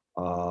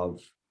of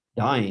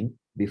dying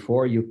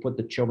before you put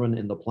the children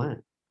in the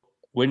plan.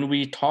 When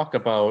we talk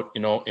about,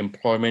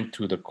 employment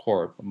to the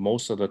corp,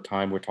 most of the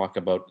time we're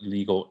talking about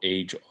legal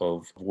age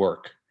of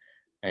work.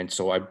 And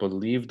so I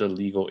believe the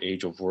legal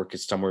age of work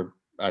is somewhere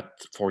at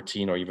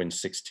 14 or even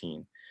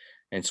 16.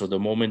 And so the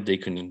moment they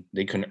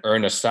can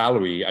earn a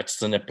salary at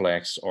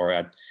Cineplex or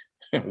at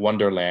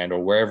Wonderland or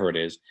wherever it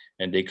is,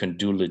 and they can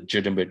do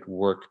legitimate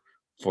work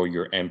for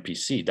your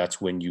MPC, that's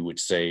when you would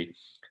say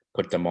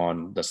put them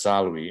on the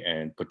salary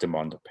and put them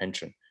on the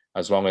pension,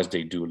 as long as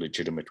they do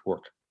legitimate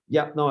work.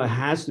 Yeah, no, it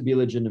has to be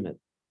legitimate.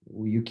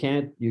 You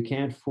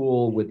can't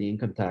fool with the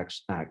Income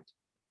Tax Act.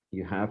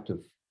 You have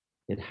to,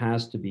 it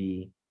has to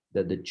be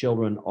that the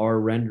children are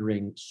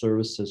rendering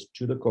services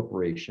to the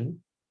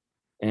corporation.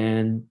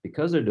 And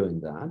because they're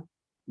doing that,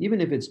 even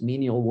if it's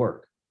menial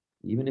work,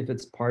 even if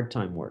it's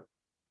part-time work,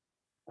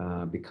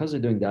 because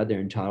they're doing that, they're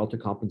entitled to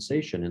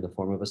compensation in the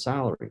form of a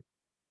salary.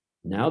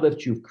 Now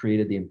that you've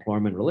created the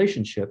employment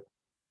relationship,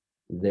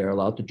 they're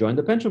allowed to join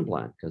the pension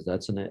plan, because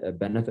that's a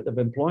benefit of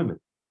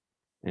employment.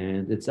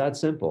 And it's that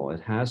simple.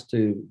 It has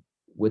to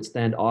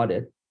withstand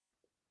audit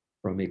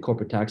from a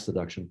corporate tax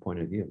deduction point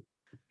of view.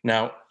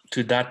 Now,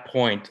 to that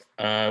point,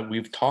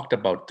 we've talked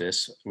about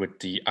this with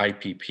the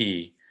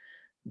IPP,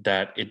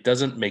 that it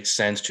doesn't make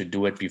sense to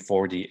do it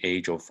before the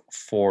age of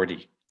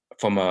 40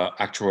 from an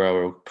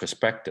actuarial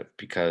perspective,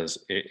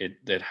 because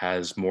it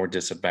has more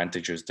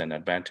disadvantages than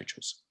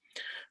advantages.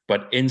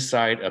 But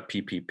inside a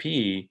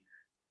PPP,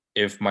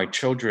 if my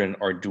children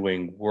are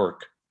doing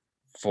work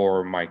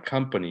for my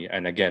company,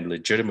 and again,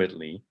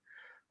 legitimately,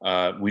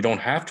 we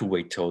don't have to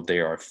wait till they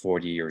are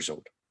 40 years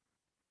old.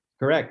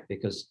 Correct,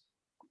 because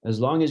as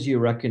long as you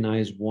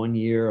recognize 1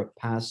 year of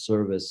past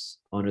service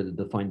under the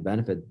defined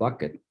benefit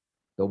bucket,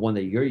 the one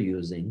that you're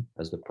using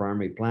as the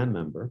primary plan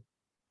member,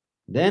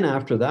 then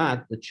after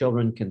that, the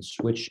children can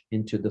switch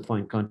into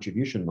defined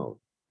contribution mode.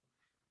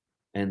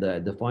 And the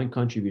defined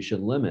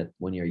contribution limit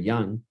when you're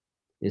young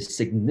is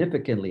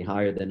significantly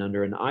higher than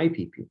under an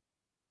IPP.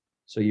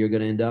 So you're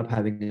going to end up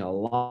having a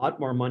lot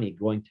more money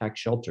growing tax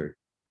sheltered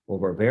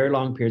over very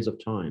long periods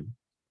of time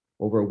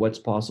over what's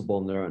possible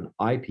under an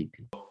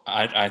IPP.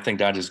 I think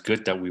that is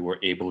good that we were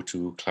able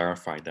to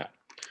clarify that.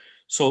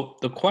 So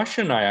the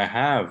question I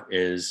have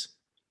is,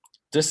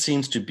 this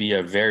seems to be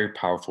a very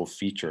powerful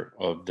feature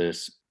of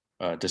this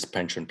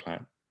pension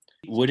plan.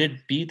 Would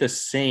it be the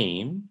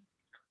same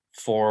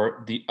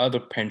for the other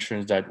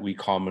pensions that we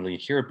commonly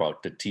hear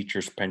about, the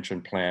teachers'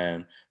 pension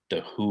plan,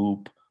 the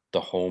HOOP, the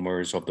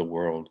Homers of the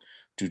world?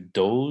 Do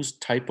those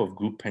type of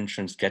group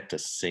pensions get the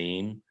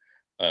same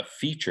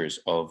features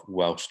of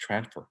wealth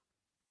transfer?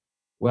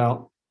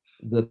 Well,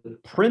 the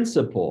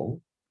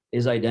principle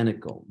is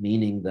identical,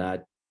 meaning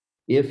that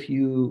if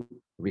you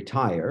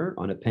retire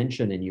on a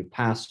pension and you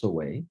pass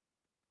away,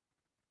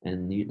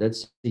 and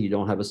let's say you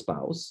don't have a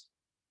spouse,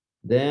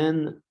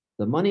 then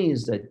the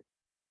monies that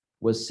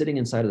was sitting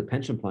inside of the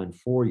pension plan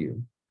for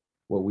you,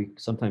 what we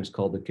sometimes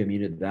call the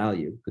commuted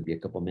value, could be a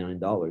couple $1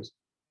 million,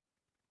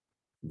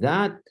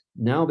 that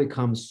now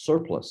becomes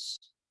surplus.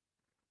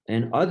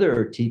 And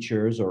other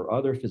teachers or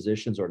other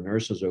physicians or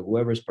nurses or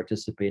whoever is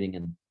participating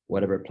in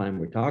whatever plan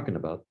we're talking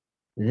about,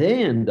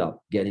 they end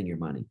up getting your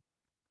money.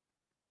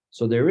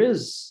 So there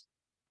is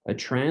a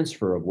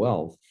transfer of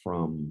wealth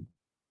from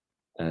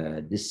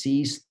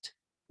deceased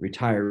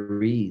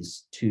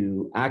retirees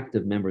to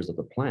active members of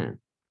the plan,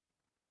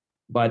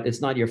 but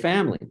it's not your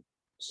family.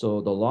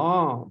 So the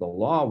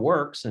law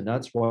works, and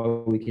that's why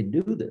we can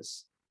do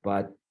this.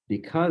 But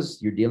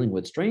because you're dealing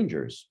with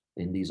strangers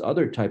in these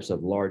other types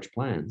of large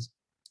plans,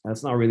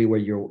 that's not really where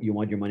you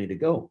want your money to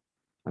go.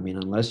 I mean,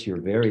 unless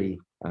you're very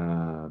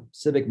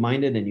civic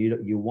minded and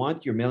you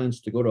want your millions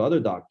to go to other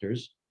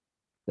doctors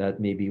that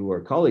maybe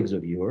were colleagues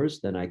of yours,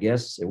 then I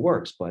guess it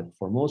works. But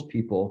for most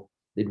people,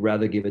 they'd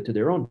rather give it to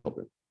their own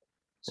children.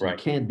 So Right.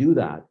 You can't do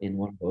that in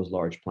one of those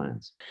large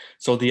plans.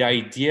 So the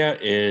idea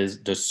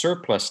is the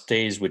surplus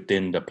stays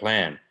within the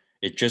plan.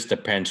 It just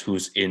depends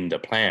who's in the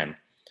plan.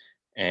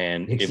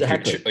 And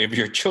Exactly. if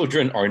your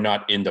children are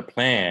not in the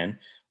plan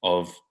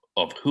of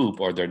HOOP,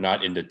 or they're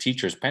not in the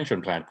teacher's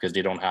pension plan because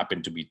they don't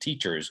happen to be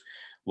teachers,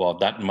 well,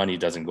 that money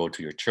doesn't go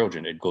to your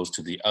children. It goes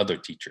to the other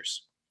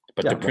teachers.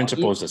 But Yeah, the well,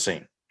 principle is the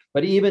same.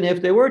 But even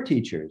if they were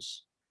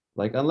teachers,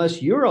 like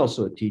unless you're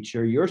also a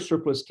teacher, your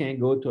surplus can't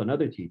go to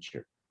another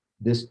teacher.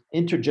 This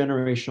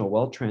intergenerational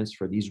wealth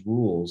transfer, these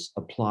rules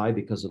apply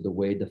because of the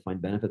way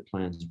defined benefit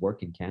plans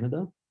work in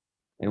Canada.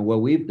 And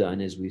what we've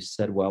done is we've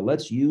said, well,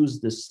 let's use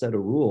this set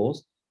of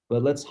rules,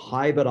 but let's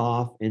hive it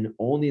off and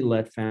only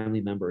let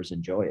family members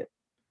enjoy it.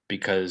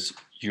 Because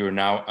you're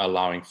now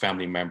allowing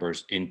family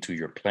members into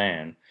your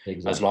plan,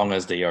 Exactly. as long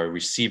as they are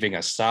receiving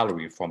a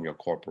salary from your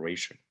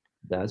corporation.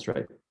 That's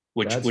right.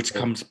 which That's which the,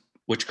 comes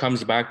which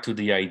comes back to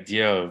the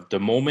idea of the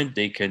moment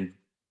they can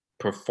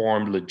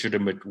perform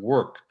legitimate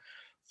work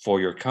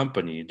for your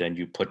company, then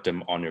you put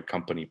them on your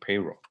company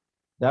payroll.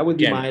 that would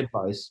be Again, my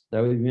advice.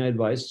 That would be my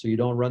advice. So you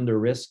don't run the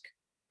risk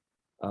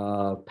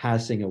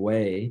passing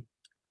away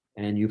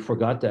and you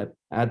forgot to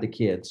add the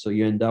kid. So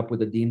you end up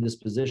with a deemed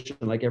disposition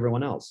like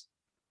everyone else.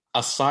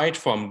 aside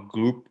from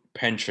group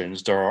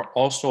pensions, there are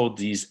also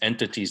these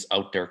entities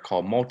out there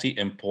called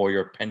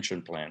multi-employer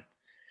pension plan.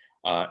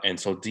 And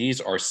so these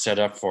are set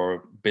up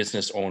for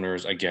business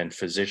owners, again,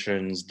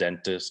 physicians,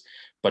 dentists,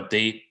 but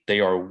they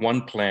are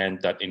one plan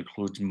that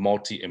includes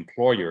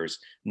multi-employers,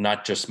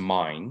 not just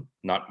mine,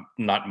 not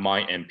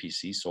my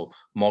MPC, so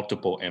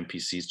multiple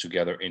MPCs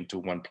together into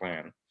one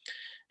plan.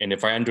 And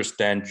if I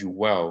understand you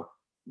well,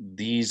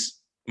 these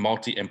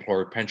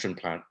multi-employer pension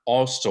plan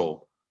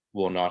also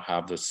will not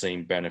have the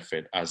same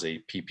benefit as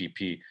a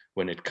PPP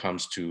when it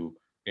comes to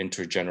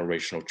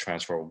intergenerational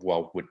transfer of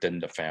wealth within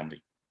the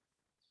family.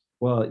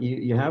 Well,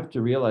 you have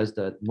to realize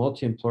that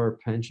multi-employer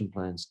pension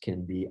plans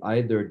can be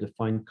either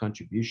defined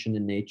contribution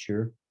in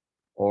nature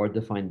or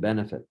defined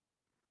benefit.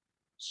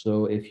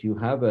 So if you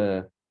have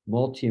a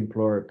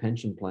multi-employer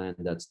pension plan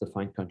that's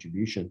defined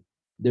contribution,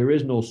 there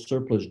is no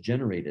surplus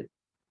generated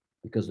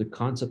because the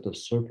concept of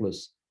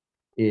surplus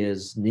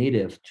is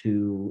native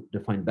to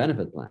defined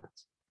benefit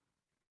plans.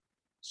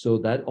 So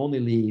that only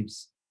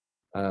leaves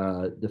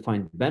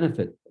defined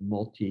benefit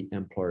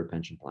multi-employer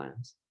pension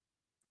plans.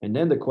 And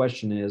then the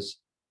question is,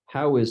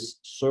 how is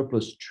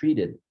surplus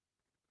treated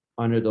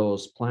under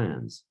those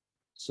plans?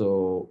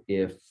 So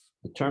if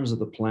the terms of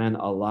the plan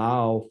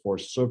allow for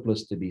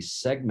surplus to be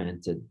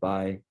segmented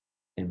by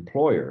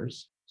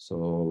employers, so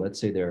let's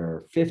say there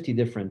are 50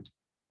 different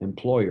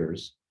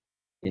employers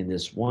in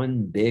this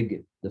one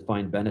big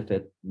defined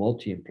benefit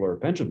multi-employer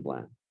pension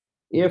plan,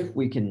 if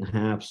we can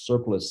have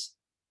surplus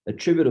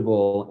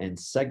attributable and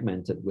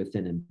segmented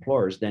within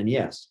employers, then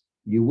yes,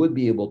 you would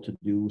be able to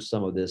do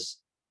some of this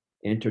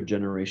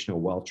intergenerational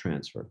wealth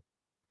transfer.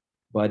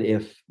 But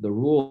if the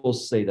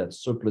rules say that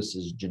surplus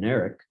is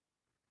generic,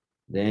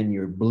 then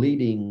you're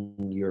bleeding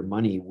your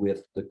money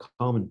with the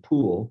common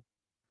pool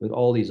with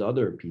all these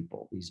other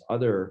people, these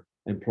other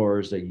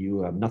employers that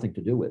you have nothing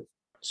to do with.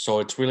 So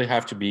it's really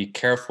have to be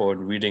careful in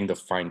reading the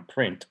fine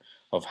print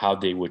of how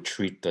they would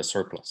treat the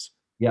surplus.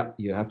 Yeah,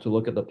 you have to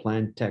look at the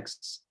plan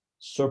text's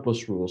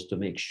surplus rules to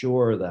make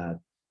sure that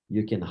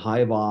you can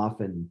hive off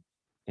and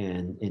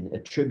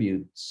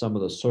attribute some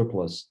of the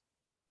surplus.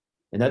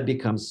 And that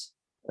becomes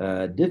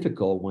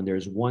difficult when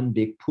there's one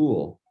big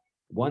pool,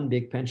 one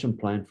big pension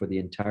plan for the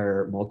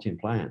entire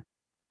multi-employer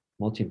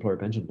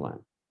pension plan.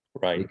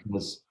 Right.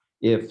 Because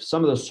if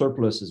some of the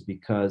surplus is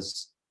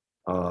because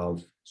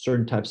of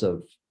certain types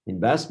of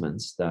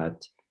investments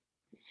that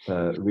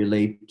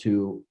relate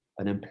to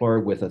an employer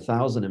with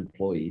 1,000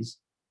 employees,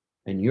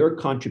 and your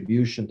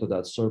contribution to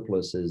that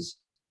surplus is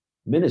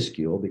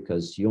minuscule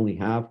because you only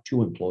have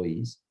 2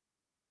 employees,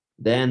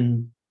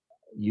 then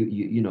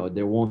you know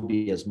there won't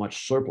be as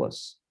much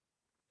surplus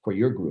for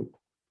your group.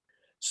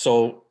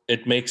 So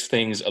it makes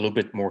things a little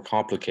bit more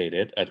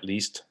complicated, at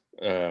least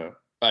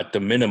at the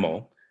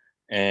minimum.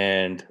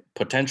 And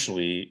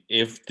potentially,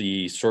 if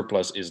the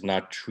surplus is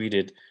not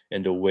treated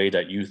in the way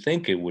that you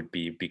think it would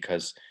be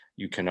because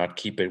you cannot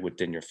keep it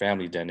within your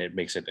family, then it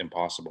makes it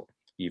impossible,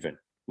 even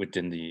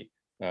within the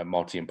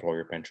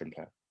multi-employer pension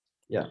plan.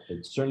 Yeah,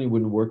 it certainly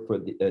wouldn't work for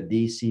a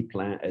DC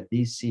plan, a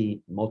DC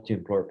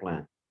multi-employer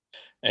plan.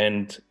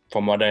 And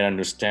from what I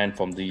understand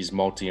from these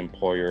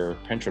multi-employer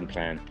pension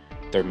plan,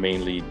 they're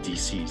mainly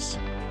DCs.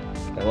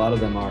 A lot of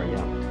them are,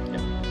 yeah.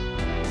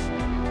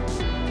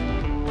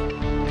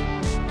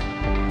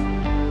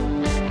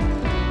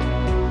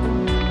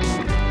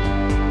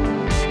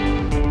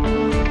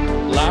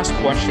 Last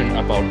question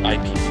about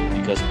IPP,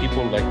 because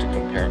people like to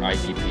compare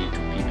IPP to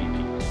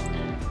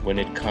PPP when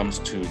it comes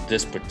to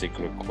this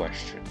particular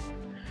question.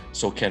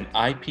 So can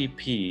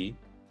IPP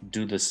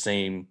do the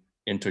same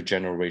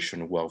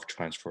intergenerational wealth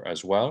transfer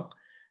as well?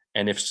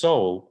 And if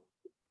so,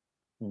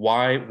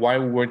 why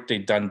weren't they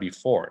done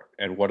before?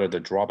 And what are the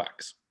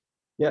drawbacks?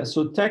 Yeah,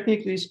 so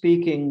technically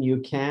speaking,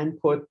 you can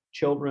put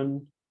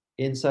children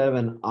inside of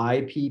an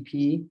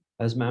IPP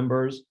as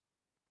members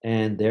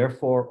and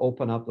therefore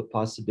open up the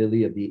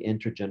possibility of the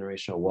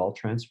intergenerational wealth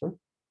transfer.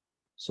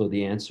 So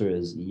the answer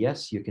is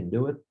yes, you can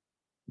do it.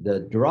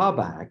 The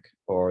drawback,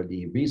 or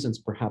the reasons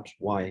perhaps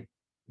why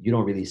you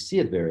don't really see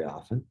it very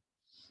often,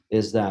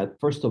 is that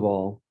first of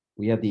all,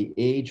 we have the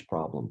age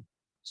problem.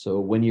 So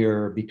when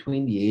you're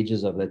between the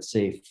ages of, let's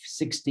say,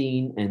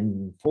 16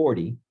 and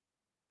 40,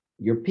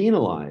 you're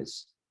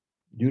penalized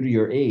due to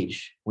your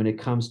age when it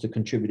comes to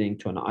contributing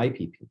to an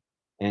IPP.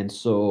 And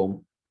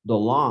so the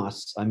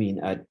loss, I mean,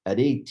 at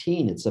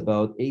 18, it's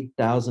about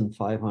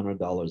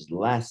 $8,500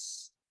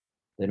 less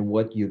than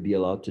what you'd be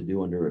allowed to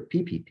do under a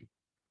PPP.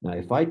 Now,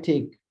 if I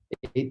take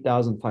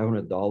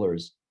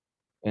 $8,500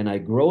 and I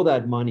grow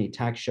that money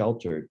tax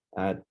sheltered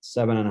at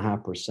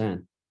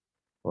 7.5%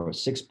 or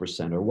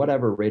 6% or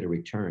whatever rate of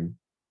return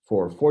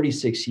for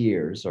 46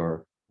 years,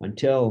 or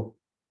until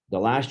the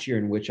last year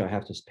in which I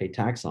have to pay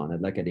tax on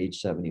it, like at age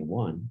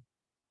 71,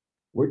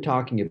 we're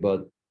talking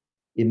about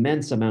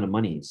immense amount of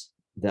monies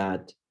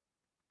that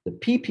the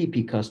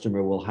PPP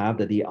customer will have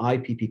that the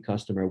IPP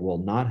customer will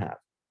not have.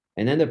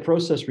 And then the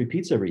process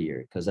repeats every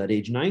year because at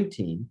age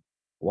 19,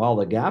 while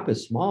the gap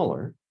is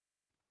smaller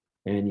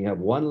and you have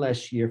one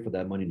less year for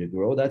that money to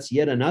grow, that's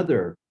yet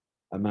another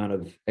amount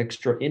of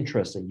extra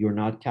interest that you're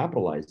not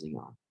capitalizing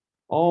on,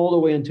 all the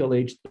way until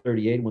age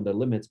 38 when the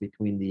limits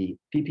between the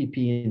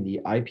PPP and the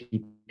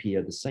IPP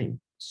are the same.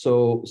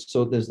 So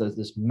there's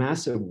this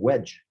massive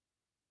wedge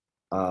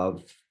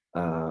of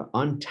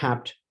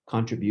untapped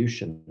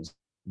contributions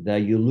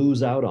that you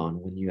lose out on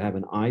when you have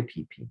an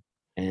IPP.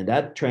 And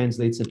that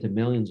translates into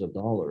millions of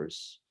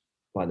dollars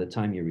by the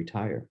time you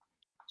retire.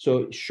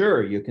 So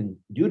sure, you can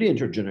do the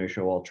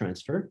intergenerational wealth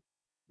transfer,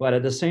 but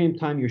at the same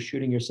time, you're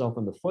shooting yourself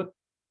in the foot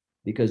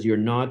because you're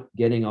not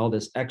getting all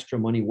this extra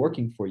money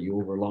working for you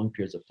over long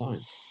periods of time.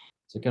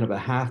 It's a kind of a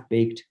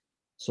half-baked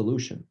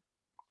solution.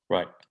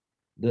 Right.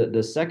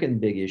 The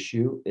second big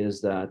issue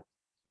is that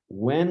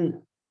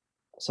when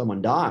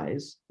someone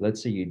dies,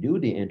 let's say you do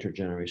the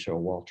intergenerational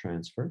wealth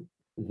transfer,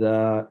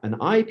 an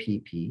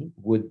IPP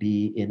would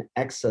be in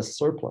excess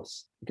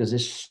surplus because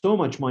there's so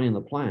much money in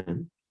the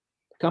plan.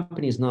 The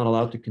company is not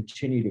allowed to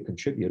continue to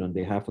contribute on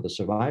behalf of the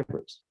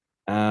survivors.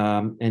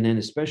 And then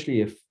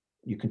especially if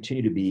you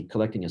continue to be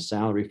collecting a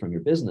salary from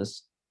your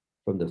business,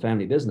 from the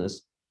family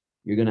business,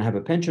 you're going to have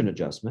a pension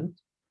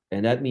adjustment.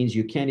 And that means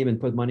you can't even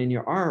put money in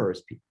your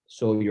RRSP.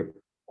 So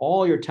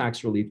all your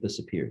tax relief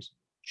disappears.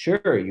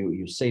 Sure,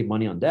 you save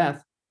money on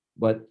death,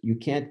 but you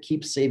can't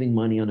keep saving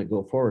money on a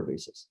go-forward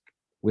basis.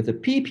 With a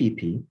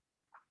PPP,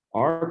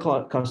 our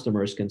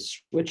customers can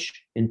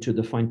switch into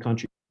defined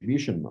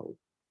contribution mode,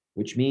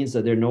 which means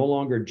that they're no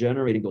longer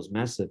generating those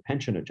massive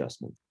pension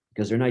adjustments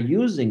because they're not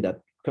using that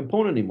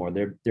component anymore.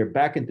 They're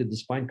back into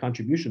defined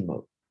contribution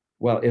mode.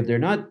 Well, if they're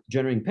not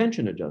generating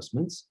pension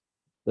adjustments,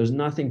 there's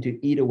nothing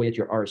to eat away at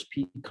your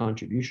RSP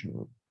contribution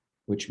mode,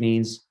 which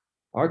means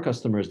our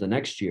customers the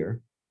next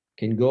year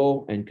can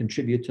go and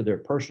contribute to their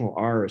personal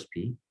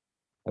RRSP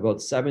about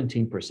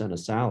 17% of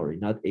salary,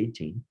 not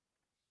 18,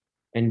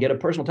 and get a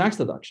personal tax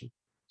deduction.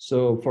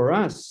 So for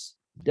us,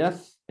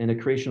 death and the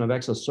creation of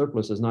excess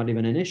surplus is not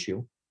even an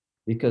issue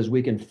because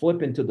we can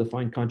flip into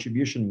defined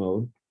contribution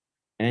mode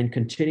and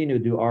continue to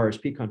do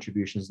RSP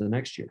contributions the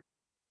next year.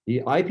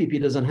 The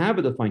IPP doesn't have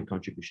a defined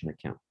contribution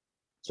account,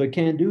 so it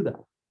can't do that.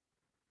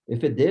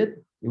 If it did,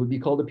 it would be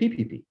called a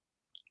PPP.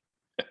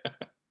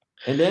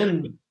 And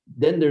then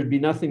there'd be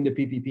nothing the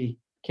PPP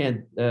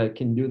can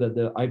do that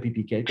the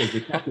IPP can because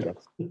they copy that.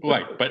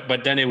 Right,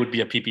 but then it would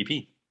be a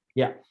PPP.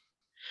 Yeah.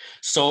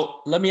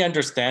 So let me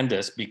understand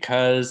this,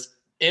 because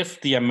if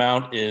the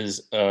amount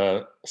is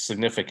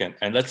significant,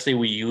 and let's say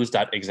we use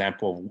that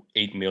example of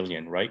 8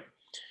 million, right?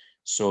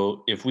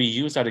 So if we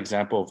use that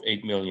example of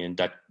 8 million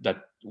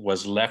that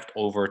was left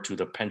over to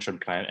the pension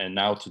plan and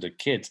now to the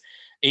kids,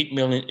 8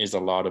 million is a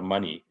lot of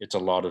money. It's a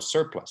lot of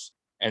surplus.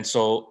 And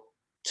so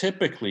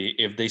typically,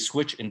 if they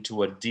switch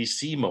into a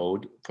DC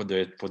mode for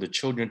the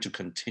children to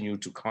continue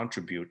to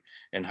contribute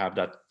and have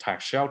that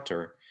tax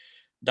shelter,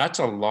 that's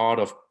a lot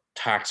of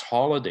tax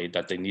holiday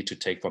that they need to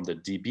take from the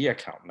DB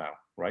account now,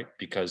 right?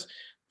 Because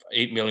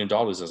 $8 million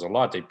is a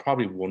lot. They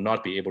probably will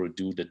not be able to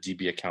do the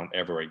DB account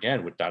ever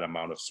again with that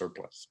amount of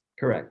surplus.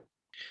 Correct.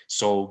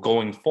 So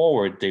going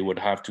forward, they would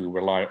have to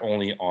rely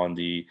only on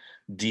the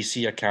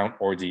DC account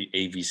or the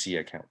AVC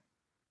account.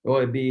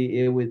 Well,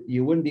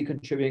 you wouldn't be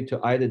contributing to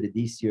either the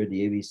DC or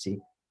the AVC.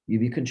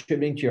 You'd be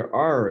contributing to your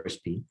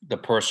RRSP. The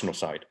personal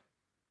side.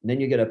 And then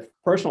you get a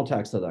personal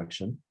tax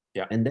deduction.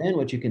 Yeah. And then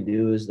what you can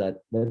do is that,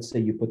 let's say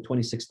you put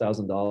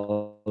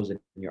 $26,000 in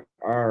your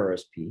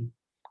RRSP.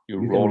 You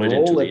roll it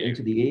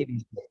into the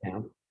AVC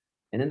account.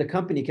 And then the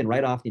company can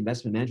write off the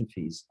investment management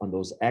fees on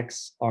those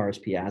X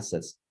RSP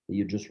assets that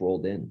you just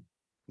rolled in.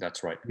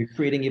 That's right. You're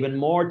creating even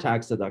more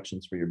tax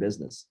deductions for your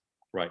business.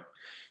 Right.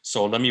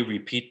 So let me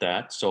repeat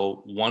that.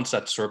 So once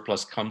that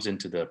surplus comes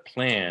into the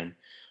plan,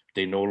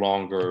 they no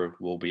longer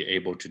will be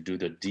able to do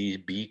the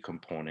DB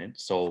component.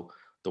 So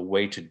the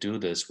way to do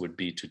this would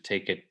be to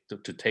take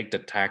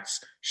the tax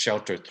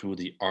shelter through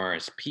the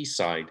RSP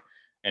side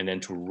and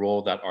then to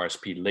roll that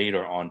RSP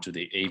later onto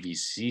the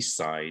AVC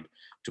side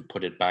to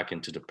put it back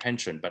into the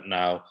pension. But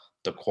now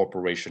the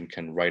corporation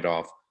can write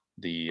off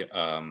the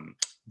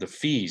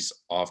fees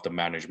of the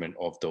management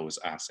of those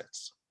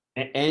assets.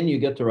 And you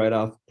get to write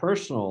off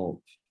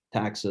personal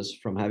taxes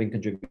from having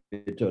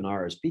contributed to an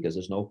RSP because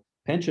there's no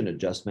pension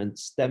adjustment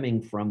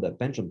stemming from the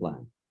pension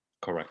plan.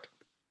 Correct.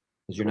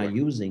 Because you're not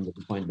using the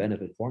defined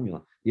benefit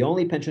formula. The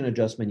only pension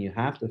adjustment you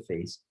have to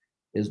face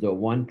is the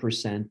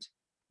 1%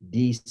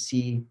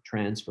 DC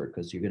transfer,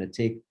 because you're going to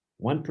take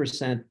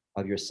 1%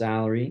 of your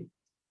salary,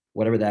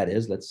 whatever that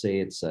is, let's say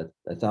it's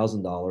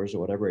 $1,000 or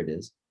whatever it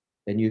is,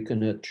 and you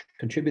can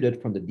contribute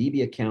it from the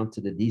DB account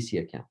to the DC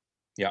account.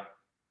 Yeah.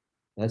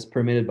 That's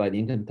permitted by the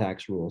income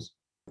tax rules.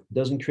 It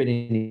doesn't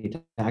create any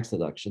tax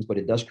deductions, but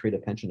it does create a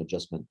pension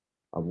adjustment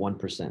of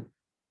 1%.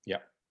 Yeah.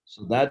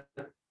 So that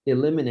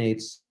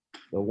eliminates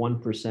the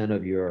 1%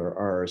 of your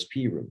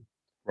RRSP room.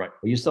 Right.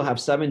 But you still have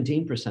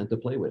 17% to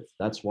play with.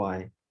 That's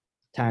why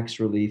tax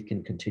relief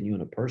can continue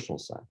on a personal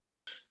side.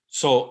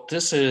 So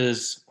this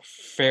is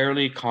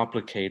fairly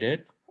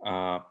complicated,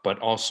 but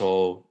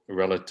also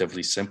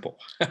relatively simple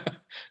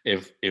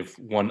if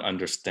one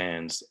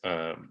understands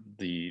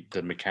the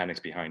mechanics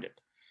behind it.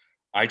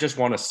 I just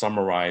want to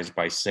summarize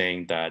by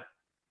saying that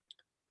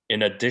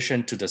in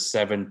addition to the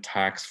 7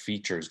 tax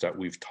features that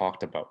we've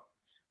talked about,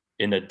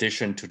 in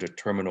addition to the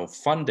terminal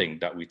funding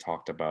that we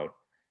talked about,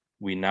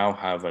 we now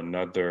have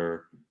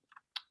another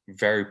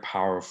very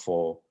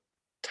powerful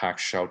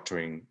tax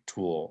sheltering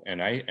tool.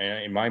 And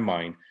in my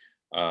mind,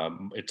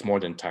 it's more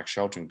than tax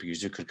sheltering,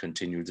 because you could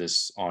continue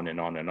this on and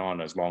on and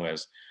on as long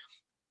as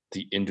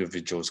the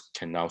individuals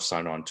can now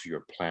sign on to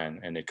your plan,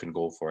 and it can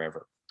go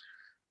forever.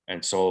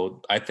 And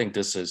so I think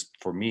this is,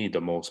 for me, the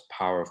most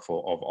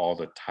powerful of all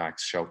the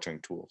tax sheltering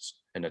tools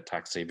and the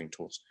tax saving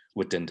tools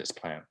within this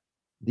plan.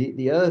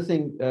 The other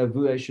thing,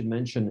 Vu, I should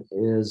mention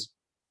is,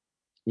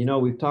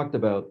 we've talked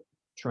about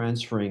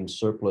transferring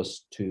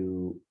surplus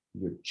to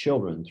your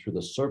children through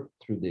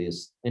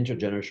this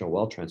intergenerational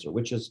wealth transfer,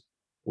 which is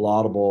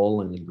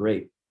laudable and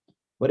great.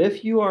 But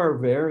if you are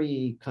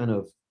very kind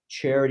of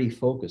charity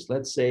focused,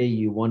 let's say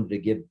you wanted to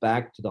give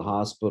back to the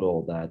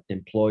hospital that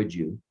employed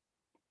you,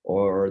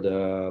 or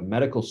the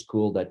medical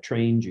school that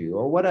trained you,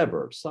 or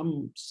whatever,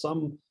 some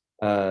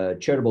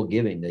charitable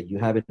giving that you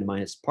have in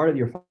mind as part of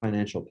your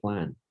financial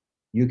plan,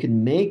 you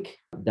can make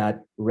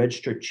that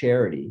registered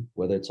charity,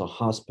 whether it's a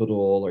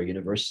hospital or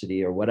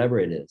university or whatever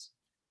it is,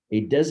 a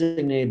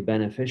designated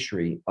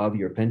beneficiary of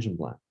your pension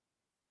plan.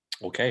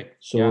 Okay.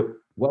 So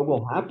what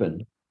will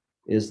happen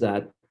is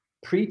that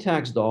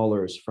pre-tax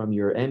dollars from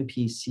your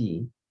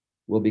MPC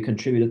will be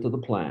contributed to the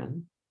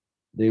plan.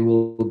 They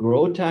will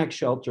grow tax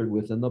sheltered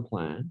within the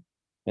plan.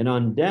 And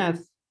on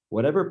death,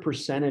 whatever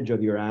percentage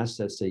of your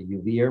assets that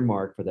you've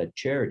earmarked for that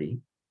charity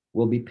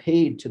will be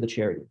paid to the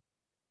charity.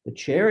 The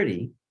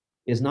charity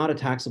is not a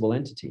taxable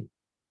entity.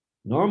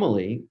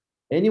 Normally,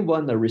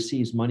 anyone that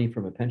receives money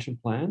from a pension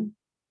plan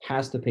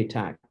has to pay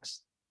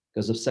tax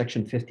because of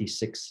Section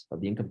 56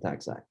 of the Income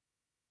Tax Act.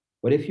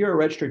 But if you're a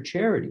registered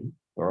charity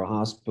or a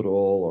hospital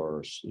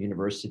or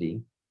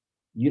university,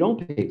 you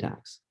don't pay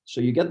tax.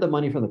 So you get the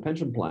money from the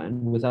pension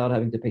plan without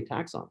having to pay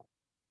tax on it.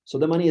 So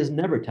the money is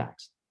never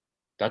taxed.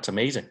 That's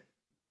amazing.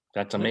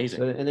 That's amazing.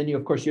 So, and then you,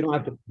 of course, you don't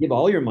have to give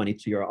all your money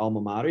to your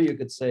alma mater. You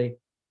could say,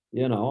 my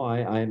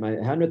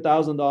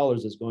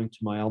 $100,000 is going to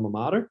my alma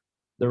mater.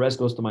 The rest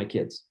goes to my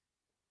kids.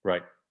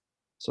 Right.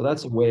 So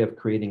that's a way of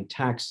creating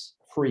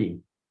tax-free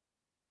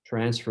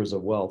transfers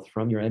of wealth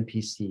from your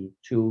MPC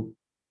to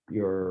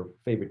your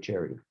favorite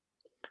charity.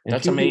 And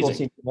that's amazing. People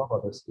seem to know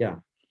about this. Yeah.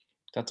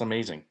 That's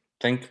amazing.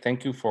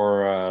 Thank you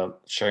for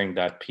sharing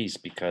that piece,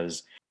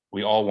 because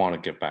we all want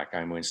to give back.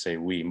 I'm going to say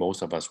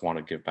most of us want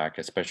to give back,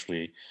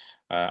 especially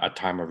at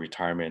time of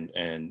retirement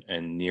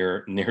and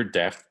near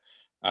death.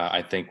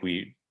 I think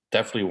we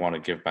definitely want to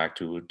give back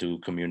to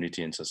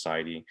community and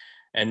society.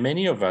 And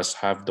many of us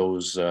have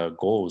those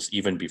goals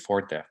even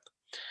before death.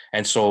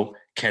 And so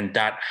can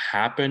that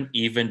happen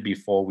even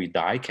before we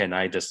die? Can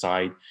I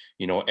decide,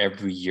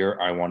 every year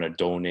I want to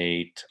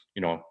donate,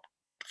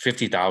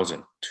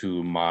 $50,000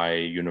 to my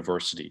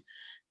university?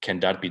 Can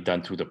that be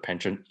done through the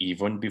pension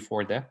even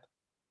before death?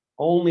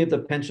 Only if the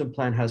pension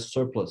plan has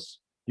surplus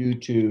due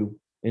to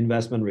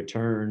investment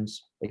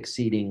returns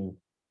exceeding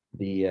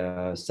the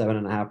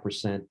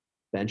 7.5%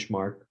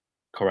 benchmark.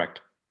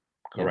 Correct.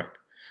 Yeah.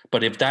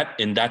 But if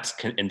in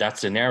that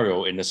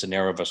scenario, in the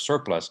scenario of a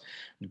surplus,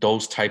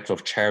 those types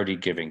of charity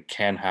giving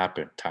can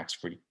happen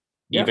tax-free,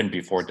 even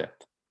before death.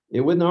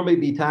 It would normally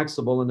be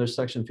taxable under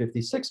Section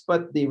 56,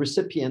 but the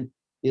recipient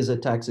is a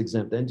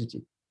tax-exempt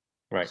entity.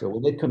 Right. So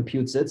when it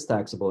computes its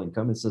taxable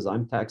income, it says,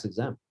 I'm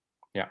tax-exempt.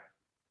 Yeah.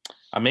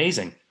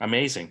 Amazing.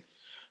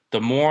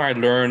 The more I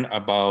learn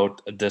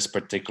about this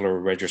particular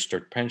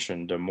registered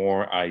pension, the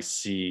more I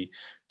see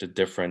the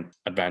different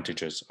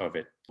advantages of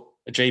it.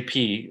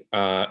 JP,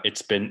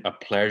 it's been a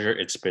pleasure.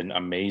 It's been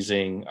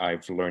amazing.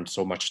 I've learned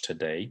so much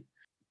today.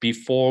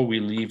 Before we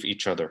leave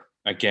each other,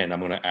 again,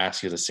 I'm going to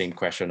ask you the same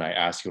question I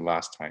asked you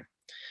last time.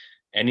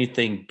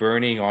 Anything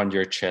burning on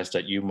your chest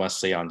that you must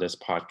say on this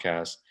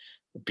podcast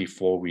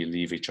before we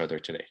leave each other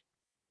today?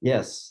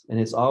 Yes, and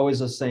it's always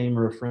the same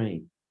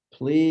refrain.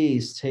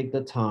 Please take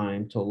the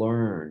time to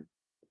learn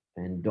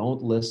and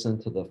don't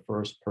listen to the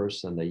first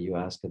person that you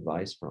ask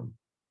advice from,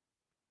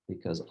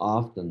 because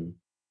often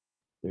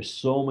there's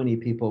so many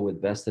people with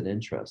vested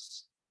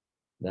interests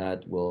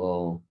that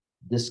will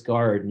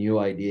discard new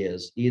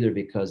ideas, either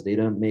because they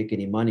don't make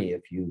any money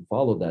if you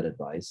follow that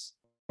advice,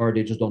 or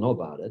they just don't know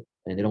about it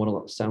and they don't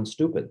want to sound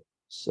stupid.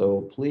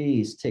 So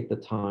please take the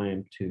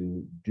time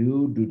to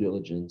do due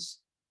diligence,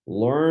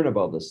 learn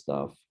about this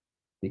stuff,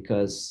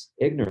 because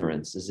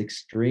ignorance is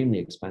extremely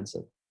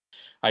expensive.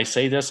 I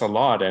say this a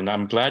lot, and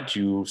I'm glad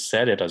you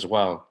said it as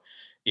well.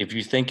 If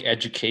you think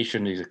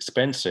education is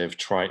expensive,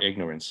 try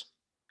ignorance.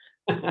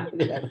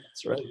 Yeah,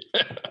 that's right.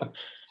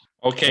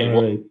 Okay,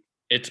 well,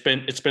 it's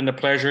been a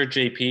pleasure,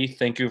 JP.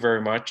 Thank you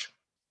very much.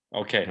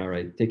 Okay. All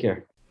right. Take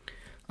care.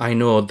 I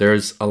know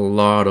there's a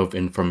lot of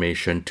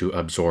information to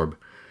absorb,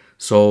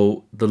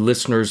 so the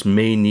listeners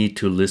may need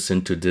to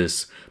listen to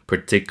this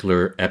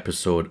particular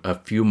episode a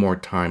few more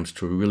times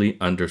to really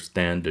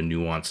understand the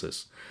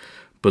nuances.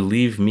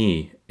 Believe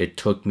me, it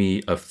took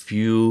me a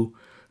few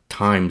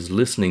times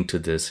listening to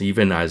this,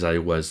 even as I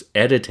was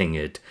editing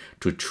it,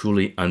 to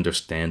truly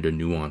understand the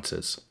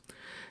nuances.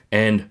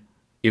 And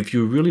if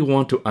you really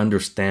want to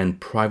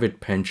understand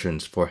private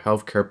pensions for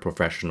healthcare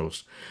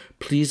professionals,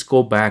 please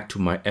go back to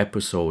my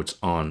episodes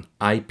on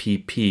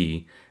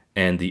IPP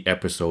and the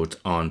episodes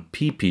on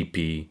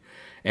PPP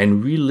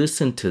and re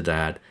listen to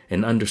that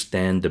and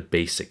understand the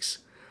basics.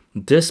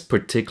 This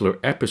particular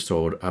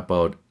episode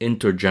about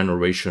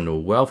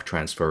intergenerational wealth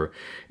transfer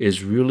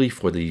is really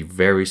for the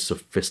very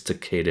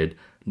sophisticated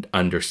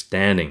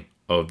understanding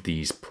of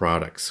these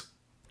products.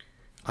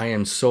 I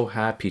am so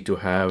happy to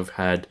have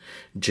had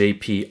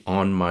JP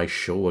on my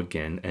show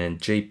again, and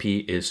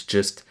JP is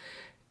just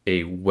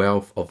a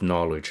wealth of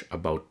knowledge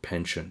about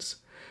pensions.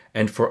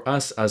 And for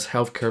us as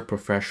healthcare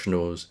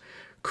professionals,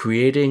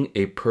 creating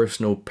a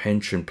personal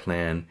pension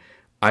plan,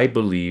 I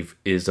believe,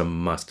 is a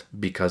must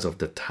because of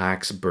the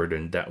tax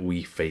burden that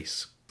we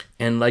face.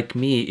 And like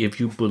me, if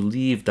you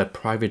believe that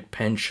private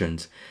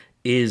pensions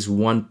is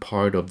one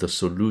part of the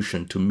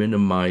solution to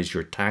minimize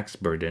your tax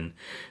burden,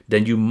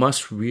 then you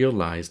must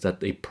realize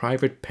that a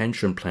private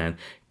pension plan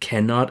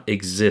cannot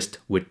exist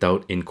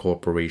without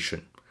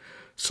incorporation.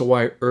 So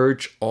I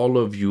urge all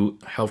of you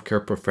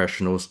healthcare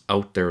professionals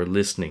out there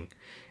listening,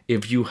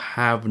 if you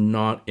have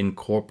not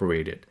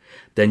incorporated,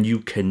 then you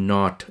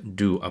cannot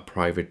do a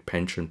private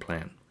pension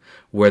plan,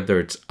 whether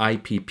it's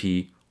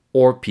IPP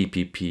or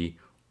PPP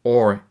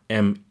or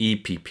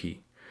MEPP.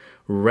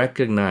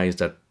 Recognize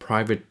that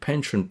private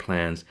pension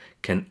plans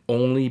can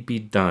only be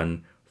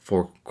done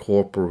for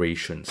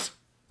corporations.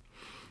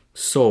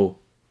 So,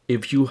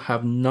 if you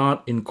have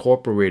not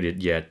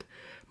incorporated yet,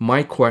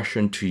 my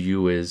question to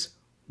you is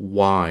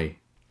why?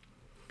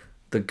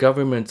 The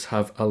governments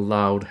have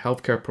allowed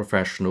healthcare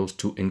professionals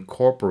to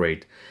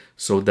incorporate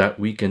so that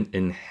we can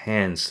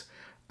enhance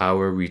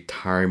our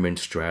retirement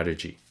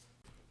strategy.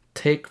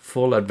 Take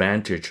full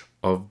advantage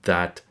of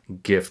that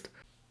gift.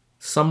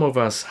 Some of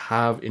us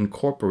have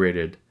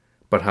incorporated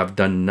but have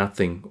done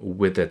nothing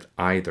with it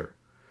either.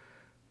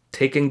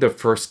 Taking the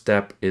first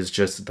step is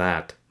just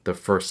that, the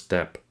first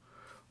step.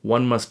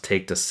 One must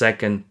take the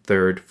second,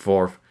 third,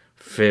 fourth,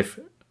 fifth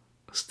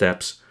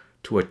steps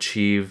to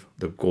achieve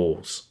the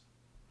goals.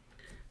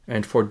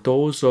 And for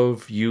those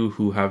of you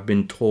who have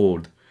been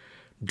told,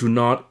 do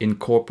not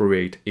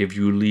incorporate if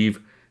you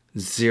leave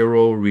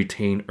zero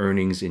retained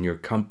earnings in your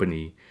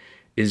company,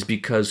 is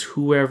because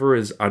whoever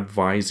is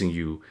advising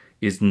you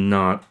is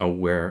not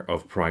aware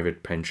of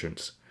private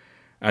pensions.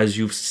 As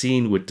you've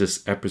seen with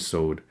this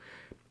episode,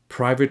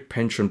 private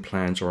pension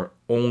plans are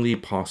only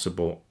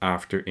possible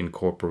after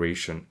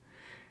incorporation.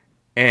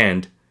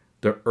 And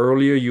the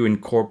earlier you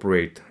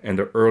incorporate and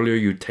the earlier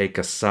you take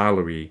a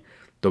salary,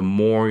 the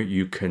more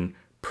you can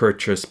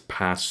purchase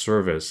past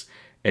service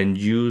and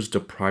use the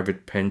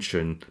private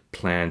pension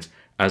plans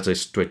as a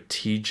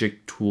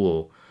strategic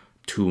tool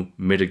to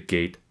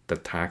mitigate the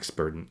tax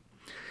burden.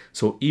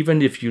 So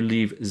even if you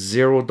leave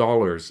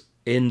 $0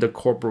 in the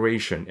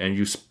corporation and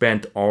you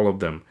spent all of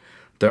them,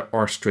 there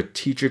are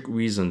strategic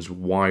reasons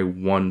why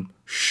one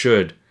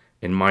should,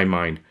 in my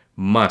mind,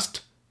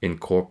 must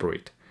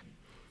incorporate.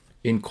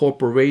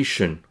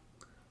 Incorporation,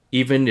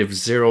 even if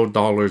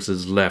 $0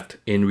 is left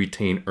in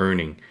retained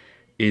earning,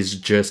 is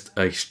just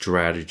a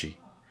strategy.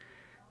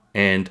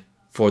 And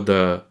for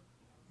the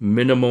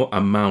minimal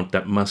amount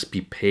that must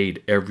be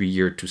paid every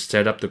year to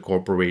set up the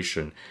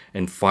corporation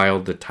and file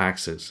the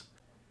taxes,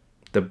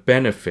 the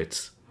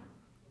benefits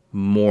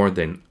more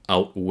than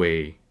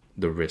outweigh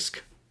the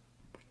risk.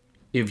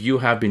 If you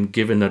have been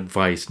given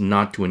advice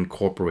not to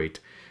incorporate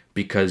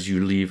because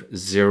you leave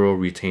zero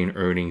retained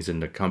earnings in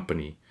the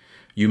company,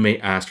 you may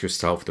ask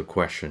yourself the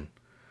question,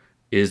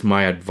 is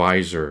my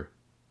advisor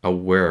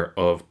aware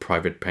of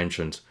private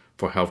pensions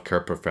for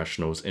healthcare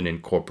professionals and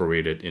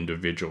incorporated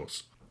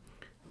individuals?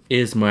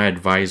 Is my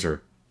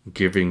advisor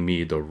giving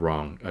me the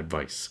wrong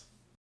advice?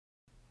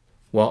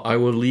 Well, I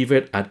will leave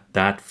it at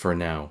that for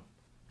now.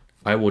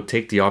 I will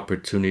take the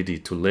opportunity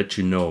to let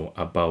you know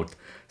about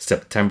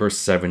September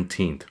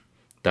 17th.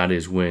 That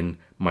is when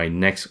my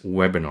next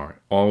webinar,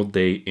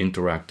 all-day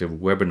interactive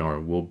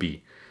webinar, will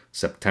be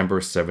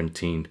September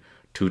 17th,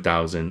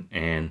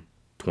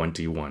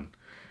 2021.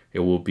 It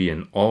will be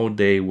an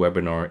all-day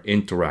webinar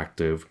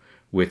interactive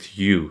with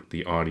you,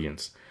 the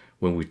audience,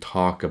 when we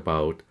talk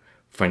about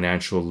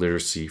financial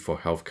literacy for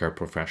healthcare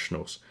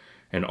professionals.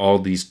 And all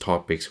these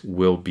topics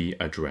will be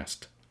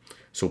addressed.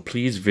 So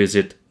please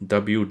visit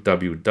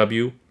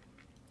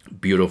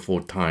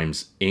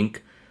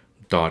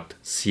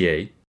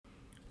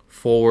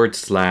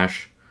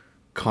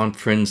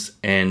www.beautifultimesinc.ca/conference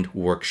and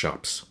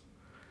workshops.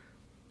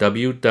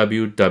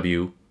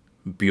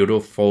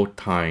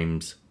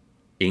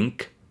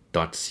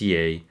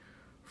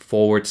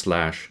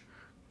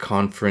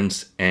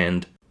 www.beautifultimesinc.ca/conference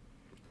and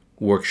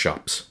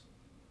workshops.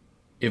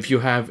 If you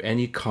have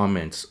any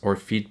comments or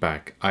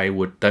feedback, I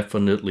would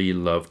definitely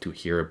love to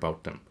hear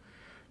about them.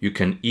 You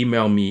can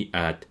email me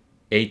at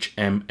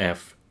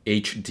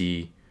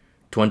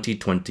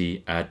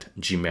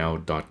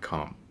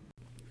hmfhd2020@gmail.com.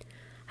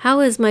 How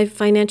is My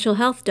Financial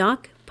Health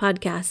Doc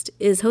podcast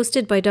is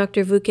hosted by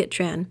Dr. Vukit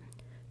Tran.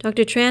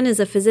 Dr. Tran is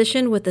a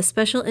physician with a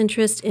special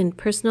interest in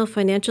personal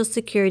financial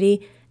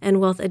security and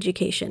wealth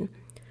education.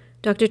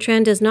 Dr.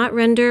 Tran does not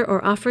render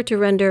or offer to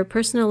render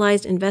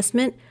personalized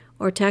investment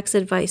or tax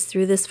advice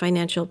through this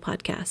financial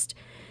podcast.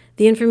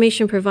 The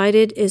information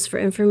provided is for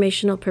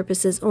informational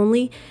purposes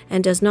only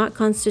and does not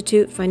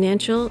constitute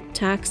financial,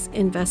 tax,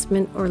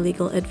 investment, or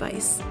legal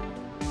advice.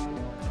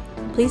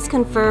 Please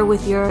confer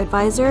with your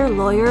advisor,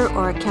 lawyer,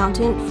 or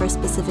accountant for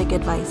specific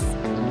advice.